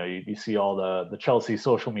 You see all the Chelsea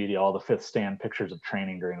social media, all the fifth stand pictures of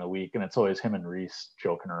training during the week, and it's always him and Reece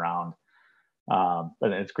joking around.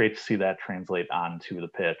 And it's great to see that translate onto the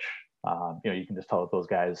pitch. You can just tell that those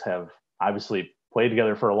guys have obviously played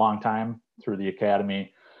together for a long time through the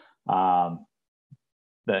academy.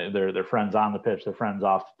 They're friends on the pitch, they're friends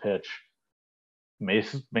off the pitch.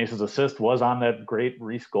 Mace's assist was on that great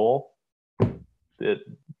Reece goal.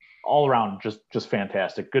 All around, just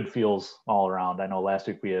fantastic. Good feels all around. I know last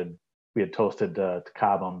week we had toasted to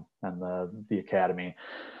Cobham and the academy,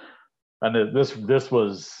 and this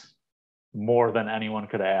was more than anyone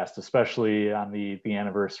could have asked, especially on the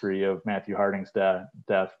anniversary of Matthew Harding's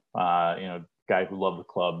death. Guy who loved the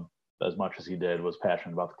club as much as he did, was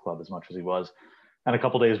passionate about the club as much as he was. And a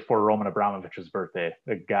couple days before Roman Abramovich's birthday,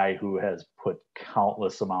 a guy who has put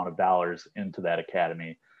countless amount of dollars into that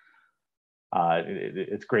academy.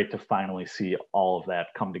 It's great to finally see all of that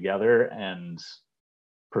come together and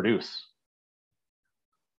produce.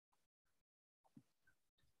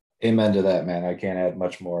 Amen to that, man. I can't add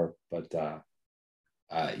much more, but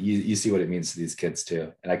you see what it means to these kids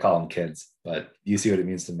too. And I call them kids, but you see what it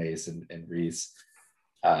means to Mace and Reece.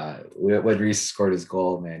 When Reece scored his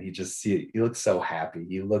goal, man, he looks so happy.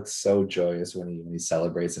 He looks so joyous when he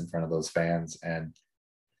celebrates in front of those fans, and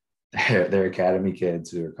they're academy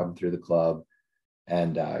kids who are coming through the club.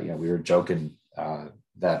 And we were joking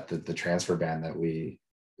that the transfer ban that we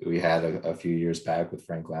had a few years back with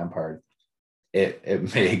Frank Lampard,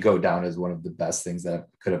 it may go down as one of the best things that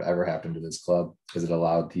could have ever happened to this club, because it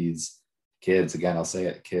allowed these kids, again, I'll say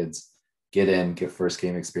it, kids, get in, get first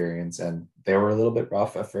game experience. And they were a little bit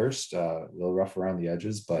rough at first, a little rough around the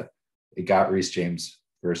edges, but it got Reece James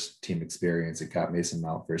first team experience. It got Mason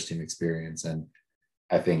Mount first team experience. And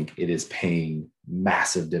I think it is paying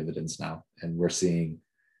massive dividends now. And we're seeing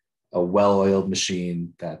a well-oiled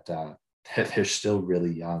machine that they're still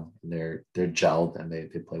really young. And they're gelled and they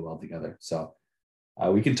play well together. So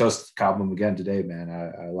we can toast Cobham again today, man.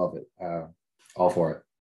 I love it. All for it.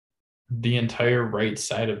 The entire right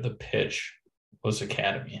side of the pitch was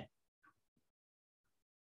academy.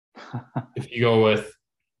 If you go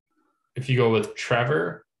with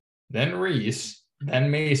Trevor, then Reece,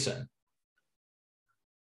 then Mason,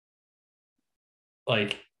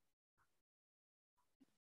 like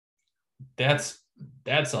that's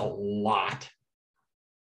a lot.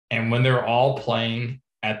 And when they're all playing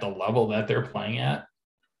at the level that they're playing at,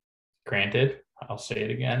 granted, I'll say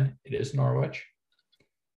it again, it is Norwich.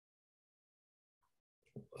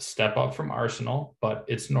 A step up from Arsenal, but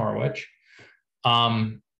it's Norwich.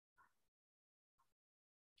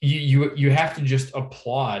 You have to just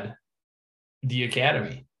applaud the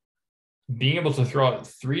academy being able to throw out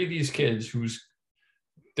three of these kids who's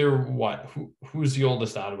the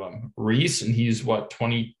oldest out of them? Reece, and he's what,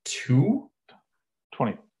 22?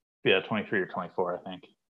 23 or 24, I think.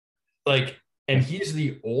 Like, and he's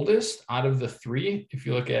the oldest out of the three. If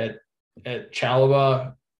you look at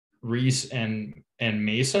Chalobah, Reece, and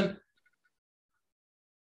Mason,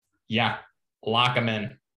 yeah, lock them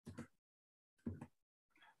in.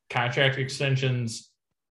 Contract extensions,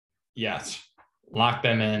 yes, lock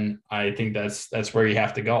them in. I think that's where you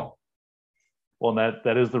have to go. Well,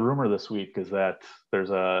 that is the rumor this week, is that there's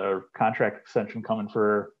a contract extension coming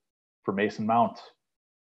for Mason Mount.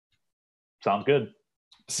 Sounds good.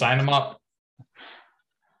 Sign him up.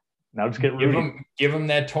 Now just get Rudy. Give him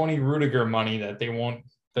that Tony Rudiger money that they won't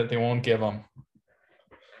give him.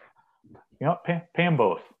 You know, pay them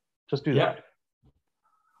both. Just do that.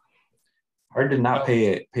 Hard to not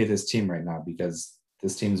pay this team right now, because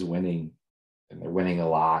this team's winning, and they're winning a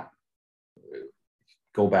lot.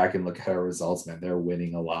 Go back and look at our results, man. They're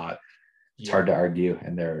winning a lot. It's hard to argue,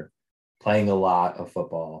 and they're playing a lot of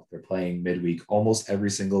football. They're playing midweek almost every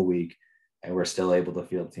single week, and we're still able to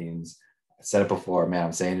field teams. I said it before, man,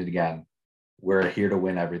 I'm saying it again. We're here to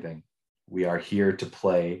win everything. We are here to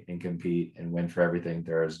play and compete and win for everything.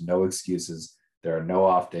 There is no excuses. There are no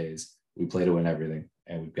off days. We play to win everything.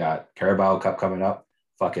 And we've got Carabao Cup coming up.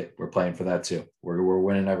 Fuck it. We're playing for that too. We're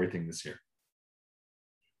winning everything this year.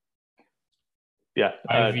 Yeah.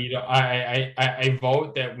 I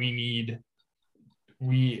vote that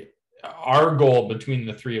our goal between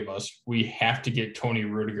the three of us, we have to get Tony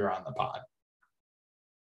Rudiger on the pod.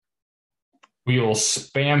 We will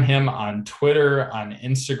spam him on Twitter, on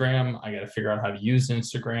Instagram. I got to figure out how to use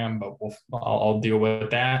Instagram, but I'll deal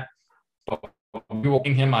with that. But we will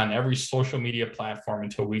ping him on every social media platform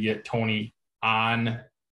until we get Tony on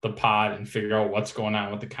the pod and figure out what's going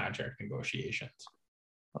on with the contract negotiations.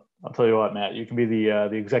 I'll tell you what, Matt, you can be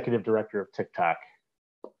the executive director of TikTok.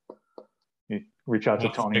 You reach out to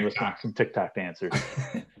Tony with some TikTok answers.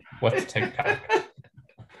 What's TikTok?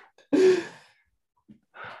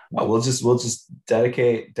 Well, we'll just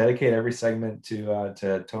dedicate every segment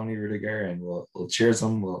to Tony Rudiger, and we'll cheers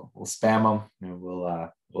him, we'll spam him, and we'll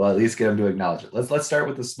at least get him to acknowledge it. Let's start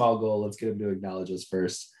with a small goal. Let's get him to acknowledge us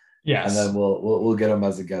first. Yes. And then we'll get him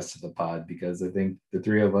as a guest to the pod, because I think the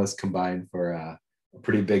three of us combined for a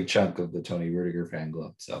pretty big chunk of the Tony Rudiger fan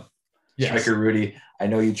club. So yes. Striker Rudy, I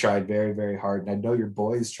know you tried very, very hard, and I know your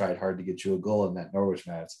boys tried hard to get you a goal in that Norwich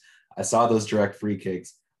match. I saw those direct free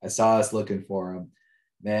kicks. I saw us looking for him.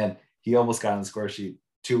 Man, he almost got on the score sheet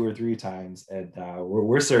 2 or 3 times, and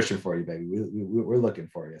we're searching for you, baby. We're looking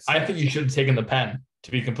for you. So. I think you should have taken the pen,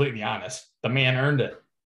 to be completely honest. The man earned it.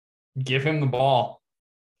 Give him the ball.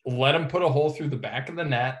 Let him put a hole through the back of the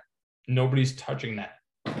net. Nobody's touching that.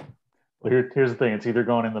 Well, here's the thing. It's either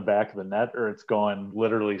going in the back of the net or it's going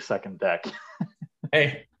literally second deck.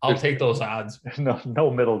 Hey, I'll take those odds. There's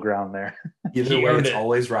no middle ground there. Either way, it's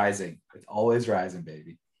always rising. It's always rising,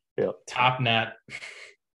 baby. Yep. Top net.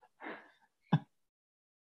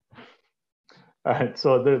 All right,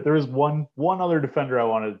 so there was one other defender I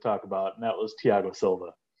wanted to talk about, and that was Thiago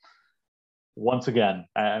Silva. Once again,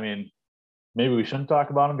 I mean, maybe we shouldn't talk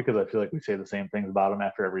about him because I feel like we say the same things about him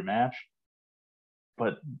after every match.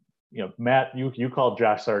 But, you know, Matt, you called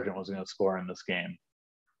Josh Sargent was going to score in this game.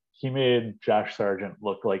 he made Josh Sargent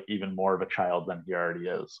look like even more of a child than he already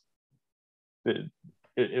is.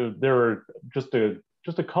 There were just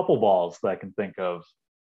a couple balls that I can think of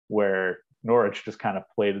where Norwich just kind of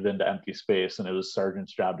played it into empty space, and it was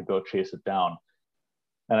Sargent's job to go chase it down.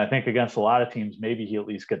 And I think against a lot of teams, maybe he at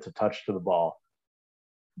least gets a touch to the ball.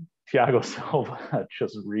 Thiago Silva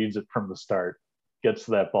just reads it from the start, gets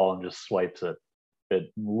to that ball and just swipes it.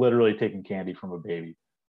 It literally taking candy from a baby.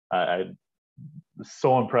 I'm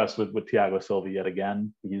so impressed with Thiago Silva yet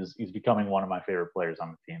again. He's becoming one of my favorite players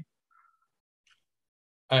on the team.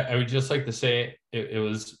 I would just like to say it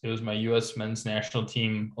was my U.S. men's national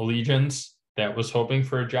team allegiance that was hoping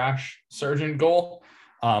for a Josh Sargent goal.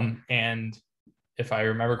 And if I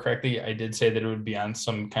remember correctly, I did say that it would be on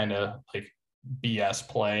some kind of like BS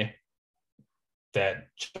play that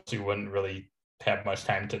Chelsea wouldn't really have much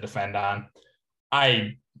time to defend on.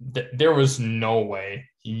 There was no way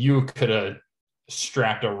you could have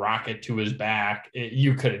strapped a rocket to his back.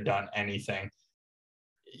 You could have done anything.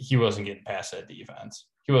 He wasn't getting past that defense.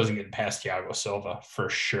 He wasn't getting past Thiago Silva for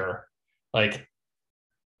sure. Like,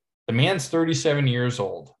 the man's 37 years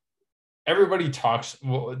old. Everybody talks.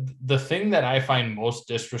 Well, the thing that I find most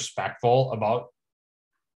disrespectful about,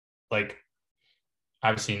 like,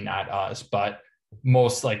 obviously not us, but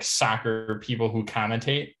most like soccer people who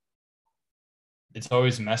commentate, it's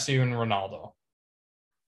always Messi and Ronaldo.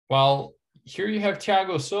 Well, here you have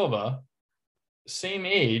Thiago Silva, same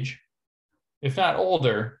age, if not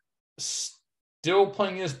older, still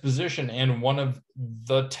playing his position and one of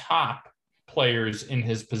the top players in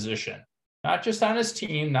his position, not just on his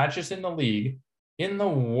team, not just in the league, in the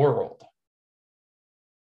world.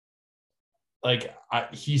 Like,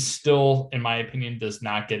 he still, in my opinion, does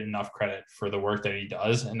not get enough credit for the work that he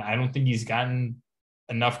does. And I don't think he's gotten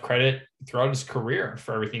enough credit throughout his career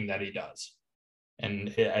for everything that he does.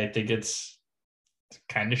 And I think it's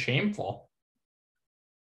kind of shameful.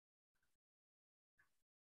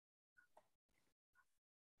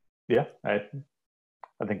 Yeah, I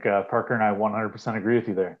think Parker and I 100% agree with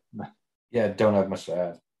you there. Yeah, don't have much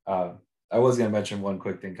to add. I was going to mention one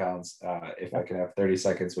quick thing, Collins, if I could have 30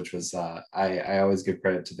 seconds, which was I always give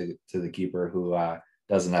credit to the keeper who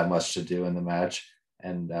doesn't have much to do in the match,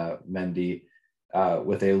 and Mendy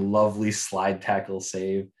with a lovely slide tackle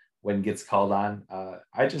save when he gets called on.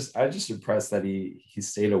 I just impressed that he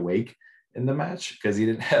stayed awake in the match because he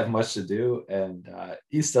didn't have much to do, and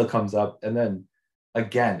he still comes up. And then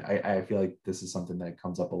again, I feel like this is something that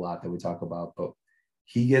comes up a lot that we talk about, but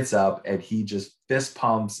he gets up and he just fist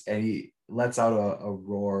pumps and he lets out a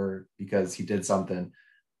roar because he did something.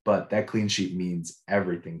 But that clean sheet means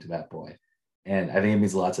everything to that boy. And I think it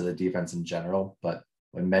means a lot to the defense in general. But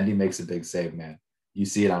when Mendy makes a big save, man, you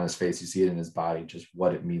see it on his face, you see it in his body, just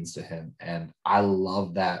what it means to him. And I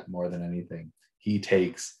love that more than anything. He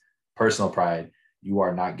takes personal pride. You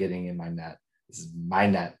are not getting in my net. This is my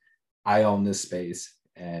net. I own this space,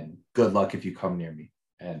 and good luck if you come near me.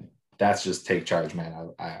 And that's just take charge,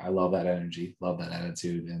 man. I love that energy, love that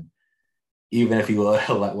attitude. And even if he will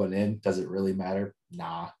let one in, does it really matter?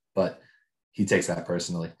 Nah, but he takes that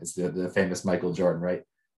personally. It's the famous Michael Jordan, right?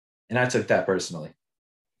 And I took that personally.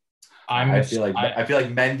 I feel like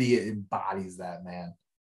Mendy embodies that, man.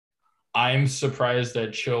 I'm surprised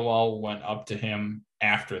that Chilwell went up to him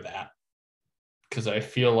after that, because I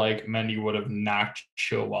feel like Mendy would have knocked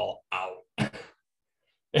Chilwell out.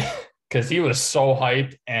 Because he was so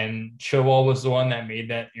hyped, and Chilwell was the one that made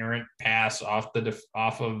that errant pass off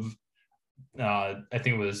of I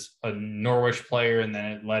think it was a Norwich player, and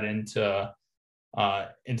then it led into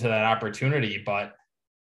that opportunity. But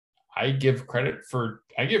I give credit to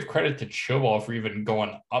Chilwell for even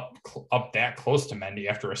going up that close to Mendy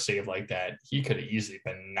after a save like that. He could have easily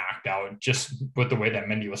been knocked out just with the way that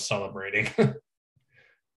Mendy was celebrating.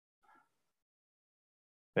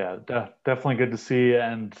 Yeah, definitely good to see.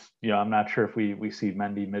 And, I'm not sure if we see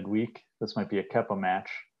Mendy midweek. This might be a Kepa match.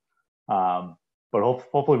 But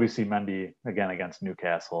hopefully we see Mendy again against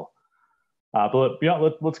Newcastle. But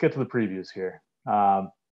let's get to the previews here.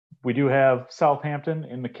 We do have Southampton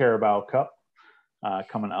in the Carabao Cup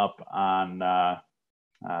coming up on, I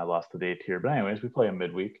lost the date here. But anyways, we play a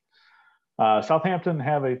midweek. Southampton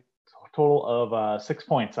have a total of 6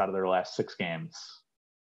 points out of their last 6 games.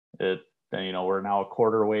 We're now a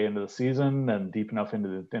quarter way into the season and deep enough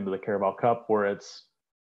into the Carabao Cup where it's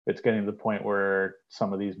getting to the point where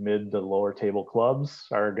some of these mid to lower table clubs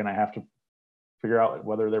are going to have to figure out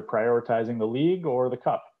whether they're prioritizing the league or the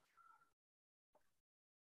cup.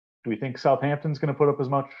 Do we think Southampton's going to put up as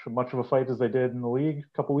much of a fight as they did in the league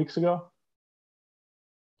a couple weeks ago?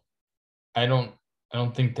 I don't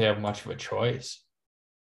think they have much of a choice.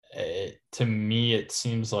 to me, it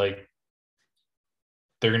seems like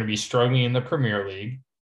they're going to be struggling in the Premier League.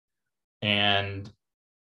 And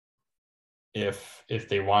if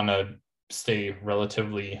they want to stay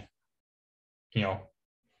relatively,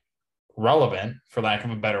 relevant, for lack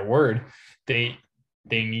of a better word, they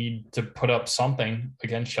need to put up something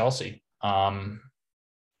against Chelsea.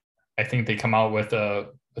 I think they come out with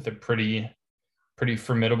a pretty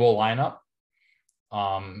formidable lineup.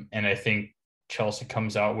 And I think Chelsea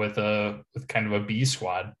comes out with kind of a B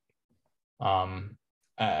squad.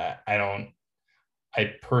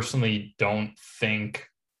 I personally don't think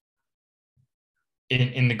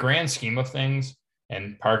in the grand scheme of things,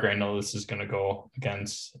 and Parker, I know this is going to go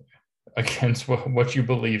against what you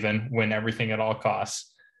believe in, win everything at all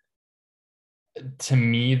costs. To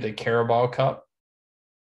me, the Carabao Cup,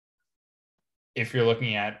 if you're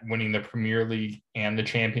looking at winning the Premier League and the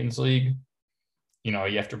Champions League, you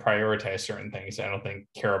have to prioritize certain things. I don't think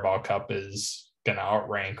Carabao Cup is going to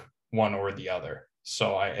outrank one or the other.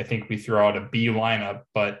 So I think we throw out a B lineup,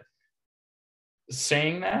 but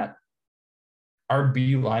saying that, our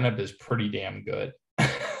B lineup is pretty damn good.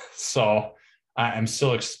 So I'm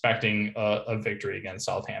still expecting a victory against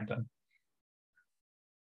Southampton.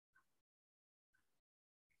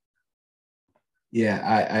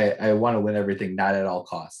 Yeah, I want to win everything, not at all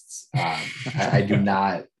costs. I do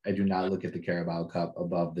not look at the Carabao Cup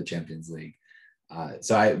above the Champions League.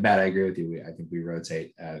 Matt, I agree with you. I think we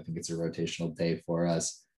rotate. I think it's a rotational day for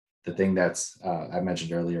us. The thing that's I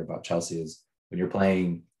mentioned earlier about Chelsea is when you're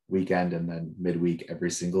playing weekend and then midweek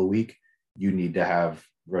every single week, you need to have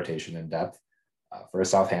rotation and depth. For a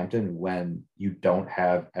Southampton, when you don't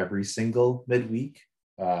have every single midweek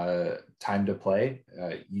time to play,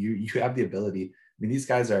 you have the ability. I mean, these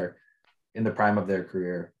guys are in the prime of their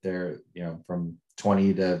career. They're from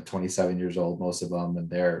 20 to 27 years old, most of them, and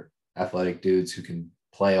they're athletic dudes who can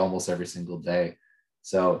play almost every single day.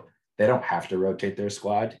 So they don't have to rotate their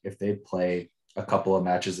squad. If they play a couple of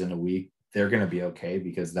matches in a week, they're going to be okay,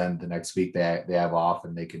 because then the next week they have off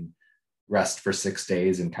and they can rest for 6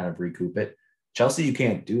 days and kind of recoup it. Chelsea, you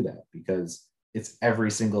can't do that because it's every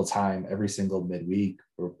single time, every single midweek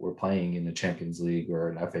we're playing in the Champions League or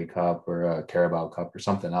an FA Cup or a Carabao Cup or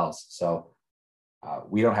something else. So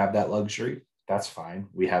we don't have that luxury. That's fine.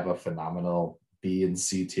 We have a phenomenal B and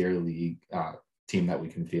C tier league team that we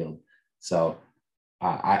can field. So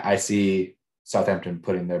I see Southampton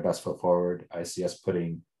putting their best foot forward. I see us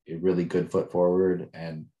putting a really good foot forward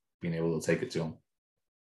and being able to take it to them.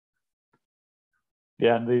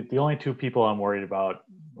 Yeah, the only two people I'm worried about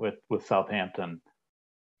with Southampton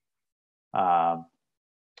are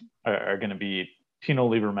going to be Tino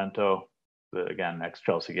Livramento, again,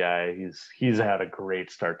 ex-Chelsea guy. He's had a great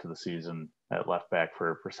start to the season at left back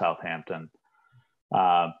for Southampton.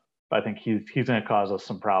 I think he's going to cause us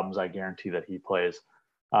some problems. I guarantee that he plays.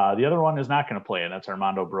 The other one is not going to play, and that's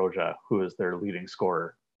Armando Broja, who is their leading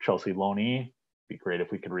scorer. Chelsea loanee. Be great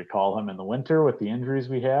if we could recall him in the winter with the injuries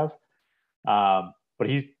we have. But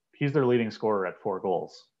he's their leading scorer at 4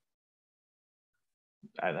 goals.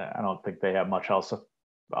 I don't think they have much else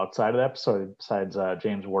outside of that besides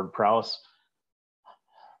James Ward-Prowse.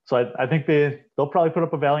 So I think they'll probably put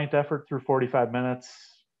up a valiant effort through 45 minutes,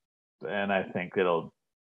 and I think we'll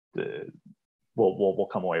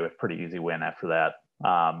come away with pretty easy win after that.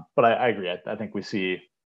 But I agree. I think we see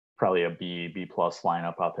probably a B plus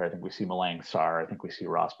lineup out there. I think we see Malang Sarr. I think we see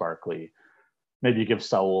Ross Barkley. Maybe you give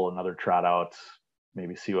Saul another trot out.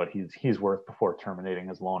 Maybe see what he's worth before terminating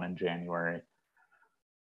his loan in January.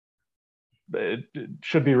 It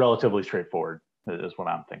should be relatively straightforward, is what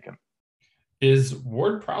I'm thinking. Is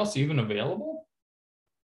Ward-Prowse even available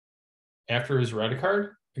after his red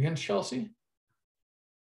card against Chelsea?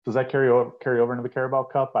 Does that carry over into the Carabao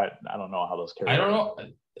Cup? I don't know how those carry. I don't know.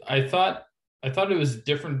 I thought it was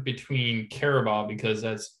different between Carabao because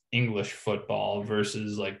that's English football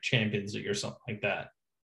versus like Champions League or something like that.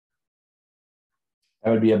 That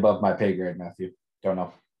would be above my pay grade, Matthew. Don't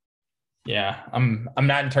know. Yeah, I'm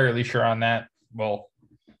not entirely sure on that. Well,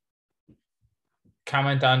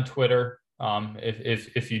 comment on Twitter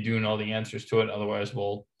if you do know the answers to it. Otherwise,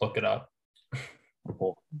 we'll look it up.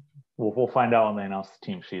 We'll find out when they announce the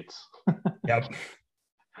team sheets. Yep.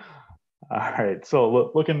 All right.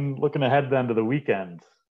 So looking ahead then to the weekend,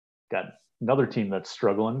 got another team that's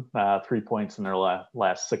struggling. 3 points in their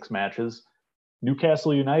last 6 matches.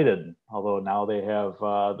 Newcastle United, although now they have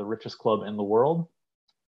the richest club in the world.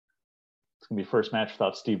 It's going to be first match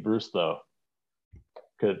without Steve Bruce, though.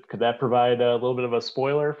 Could that provide a little bit of a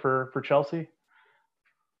spoiler for Chelsea?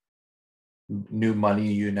 New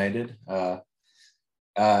money United.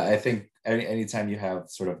 I think anytime you have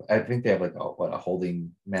sort of, I think they have like a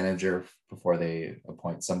holding manager before they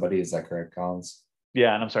appoint somebody. Is that correct, Collins?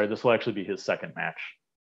 Yeah, and I'm sorry, this will actually be his second match.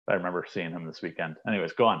 I remember seeing him this weekend.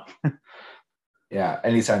 Anyways, go on. Yeah,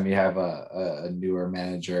 anytime you have a newer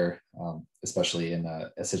manager, especially in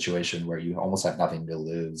a situation where you almost have nothing to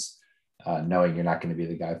lose, knowing you're not going to be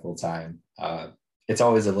the guy full time, it's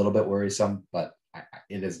always a little bit worrisome. But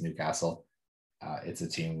it is Newcastle. It's a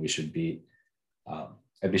team we should beat.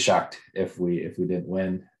 I'd be shocked if we didn't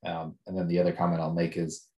win. And then the other comment I'll make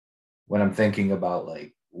is when I'm thinking about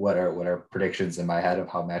like what are predictions in my head of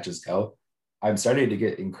how matches go, I'm starting to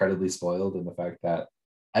get incredibly spoiled in the fact that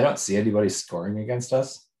I don't see anybody scoring against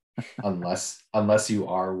us unless you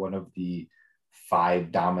are one of the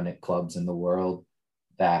 5 dominant clubs in the world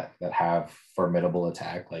that have formidable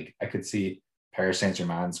attack. Like I could see Paris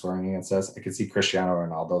Saint-Germain scoring against us. I could see Cristiano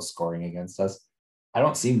Ronaldo scoring against us. I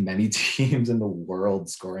don't see many teams in the world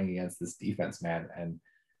scoring against this defense, man.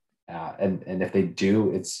 And if they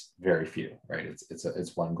do, it's very few, right?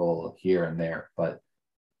 It's one goal here and there, but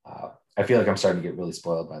I feel like I'm starting to get really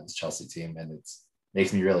spoiled by this Chelsea team, and it's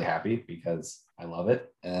makes me really happy because I love it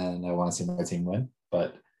and I want to see my team win.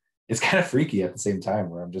 But it's kind of freaky at the same time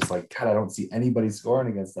where I'm just like, God, I don't see anybody scoring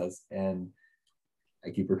against us, and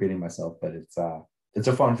I keep repeating myself. But it's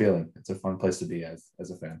a fun feeling. It's a fun place to be as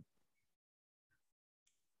a fan.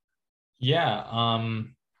 Yeah.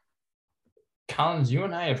 Collins, you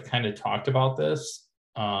and I have kind of talked about this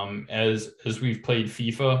as we've played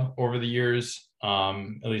FIFA over the years,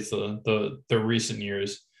 at least the recent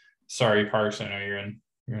years. Sorry, Parks, I know you're in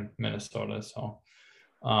Minnesota, so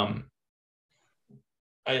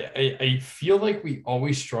I feel like we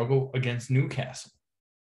always struggle against Newcastle.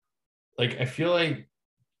 Like I feel like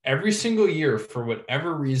every single year, for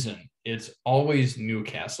whatever reason, it's always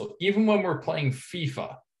Newcastle. Even when we're playing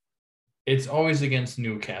FIFA, it's always against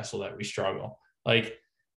Newcastle that we struggle. Like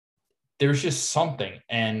there's just something,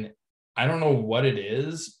 and I don't know what it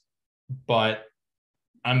is, but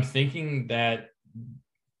I'm thinking that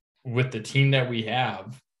with the team that we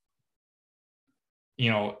have,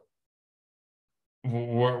 you know,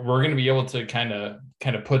 we're going to be able to kind of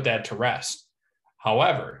put that to rest.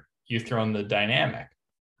 However, you throw in the dynamic,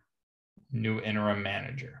 new interim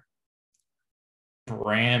manager,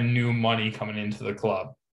 brand new money coming into the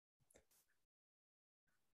club.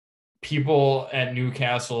 People at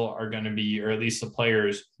Newcastle are going to be, or at least the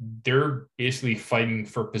players, they're basically fighting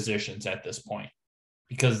for positions at this point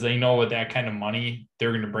because they know with that kind of money,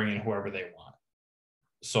 they're going to bring in whoever they want.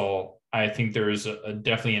 So I think there is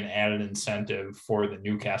definitely an added incentive for the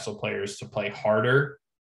Newcastle players to play harder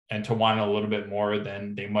and to want a little bit more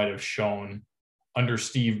than they might have shown under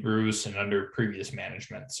Steve Bruce and under previous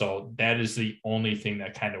management. So that is the only thing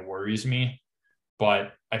that kind of worries me.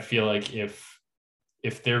 But I feel like if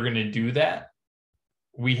they're going to do that,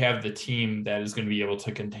 we have the team that is going to be able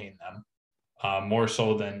to contain them more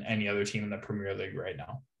so than any other team in the Premier League right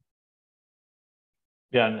now.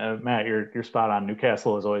 Yeah, and Matt, you're spot on.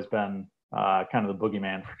 Newcastle has always been kind of the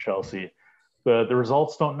boogeyman for Chelsea. The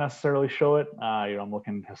results don't necessarily show it. I'm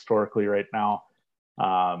looking historically right now.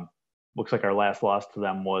 Looks like our last loss to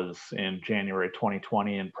them was in January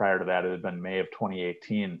 2020, and prior to that, it had been May of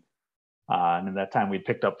 2018. And in that time, we'd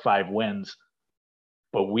picked up 5 wins,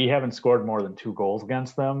 but we haven't scored more than 2 goals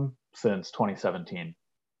against them since 2017.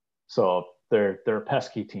 So they're a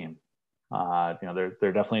pesky team. They're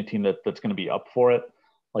definitely a team that's going to be up for it.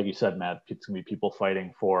 Like you said, Matt, it's going to be people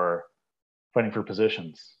fighting for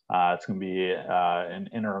positions. It's going to be an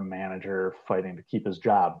interim manager fighting to keep his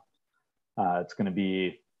job. It's going to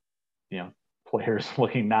be, players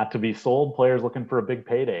looking not to be sold, players looking for a big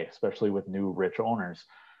payday, especially with new rich owners.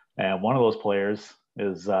 And one of those players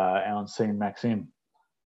is Allan Saint-Maximin.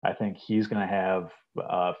 I think he's going to have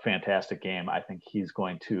a fantastic game. I think he's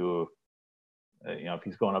going to, if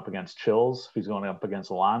he's going up against Chills, if he's going up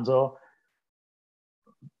against Alonso,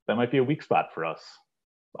 that might be a weak spot for us.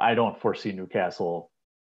 I don't foresee Newcastle,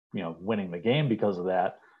 winning the game because of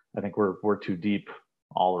that. I think we're too deep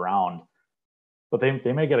all around. But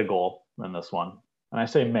they may get a goal in this one. And I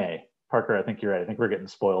say may. Parker, I think you're right. I think we're getting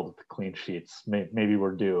spoiled with the clean sheets. Maybe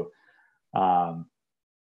we're due.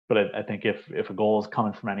 But I think if a goal is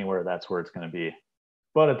coming from anywhere, that's where it's going to be.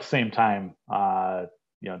 But at the same time,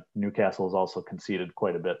 Newcastle has also conceded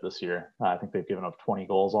quite a bit this year. I think they've given up 20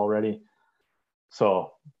 goals already.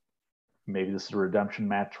 So maybe this is a redemption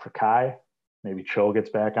match for Kai. Maybe Cho gets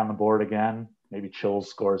back on the board again. Maybe Chills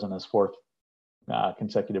scores in his 4th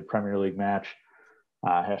consecutive Premier League match.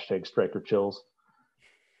 Hashtag striker Chills.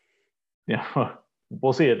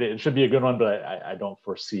 We'll see. It should be a good one, but I don't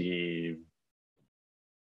foresee,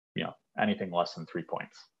 anything less than 3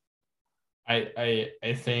 points. I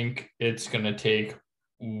think it's going to take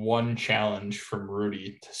one challenge from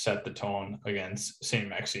Rudy to set the tone against St.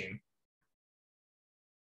 Maxime.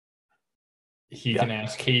 He can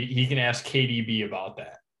ask KDB about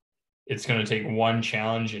that. It's going to take one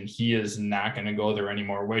challenge, and he is not going to go there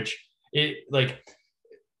anymore.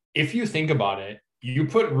 If you think about it, you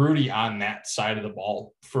put Rudy on that side of the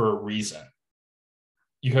ball for a reason.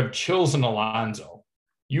 You have Chills and Alonzo.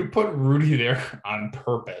 You put Rudy there on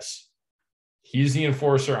purpose. He's the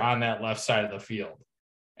enforcer on that left side of the field.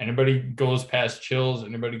 Anybody goes past Chills,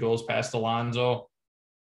 anybody goes past Alonzo.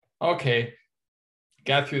 Okay,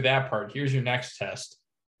 got through that part. Here's your next test.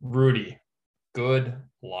 Rudy, good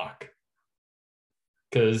luck.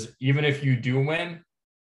 Because even if you do win,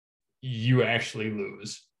 you actually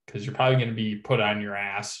lose. Because you're probably going to be put on your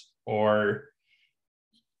ass, or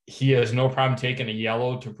he has no problem taking a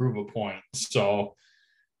yellow to prove a point. So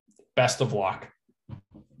best of luck.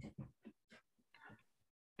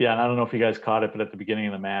 Yeah, and I don't know if you guys caught it, but at the beginning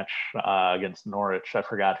of the match against Norwich, I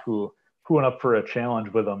forgot who went up for a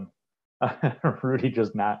challenge with him. Rudy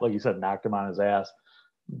just knocked him on his ass.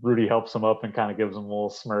 Rudy helps him up and kind of gives him a little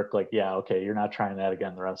smirk, like, yeah, okay, you're not trying that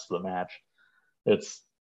again the rest of the match.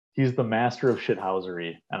 He's the master of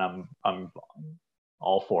shithousery, and I'm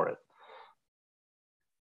all for it.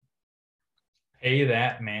 Pay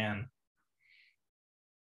that man.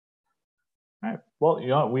 All right.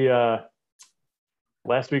 Well, we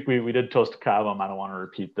last week we did toast to Cobham. I don't want to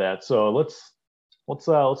repeat that. So let's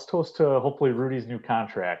toast to hopefully Rudy's new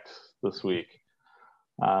contract this week.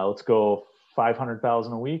 Let's go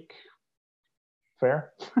 500,000 a week.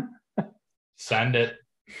 Fair? Send it.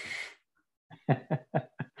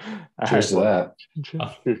 Cheers to that.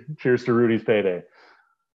 Cheers to Rudy's payday.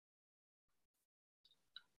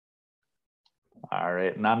 All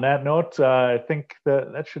right. And on that note, I think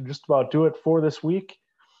that should just about do it for this week.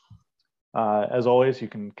 As always, you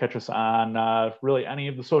can catch us on really any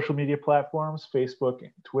of the social media platforms, Facebook,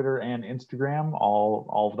 Twitter, and Instagram,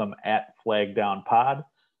 all of them at FlagDownPod.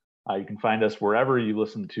 You can find us wherever you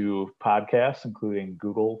listen to podcasts, including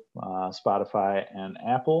Google, Spotify, and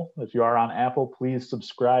Apple. If you are on Apple, please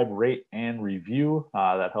subscribe, rate, and review.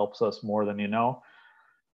 That helps us more than you know.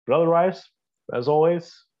 But otherwise, as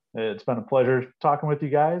always, it's been a pleasure talking with you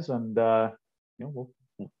guys, and we'll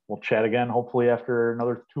chat again, hopefully after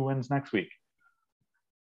another 2 wins next week.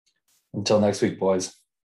 Until next week, boys.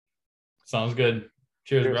 Sounds good.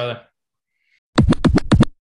 Cheers, brother.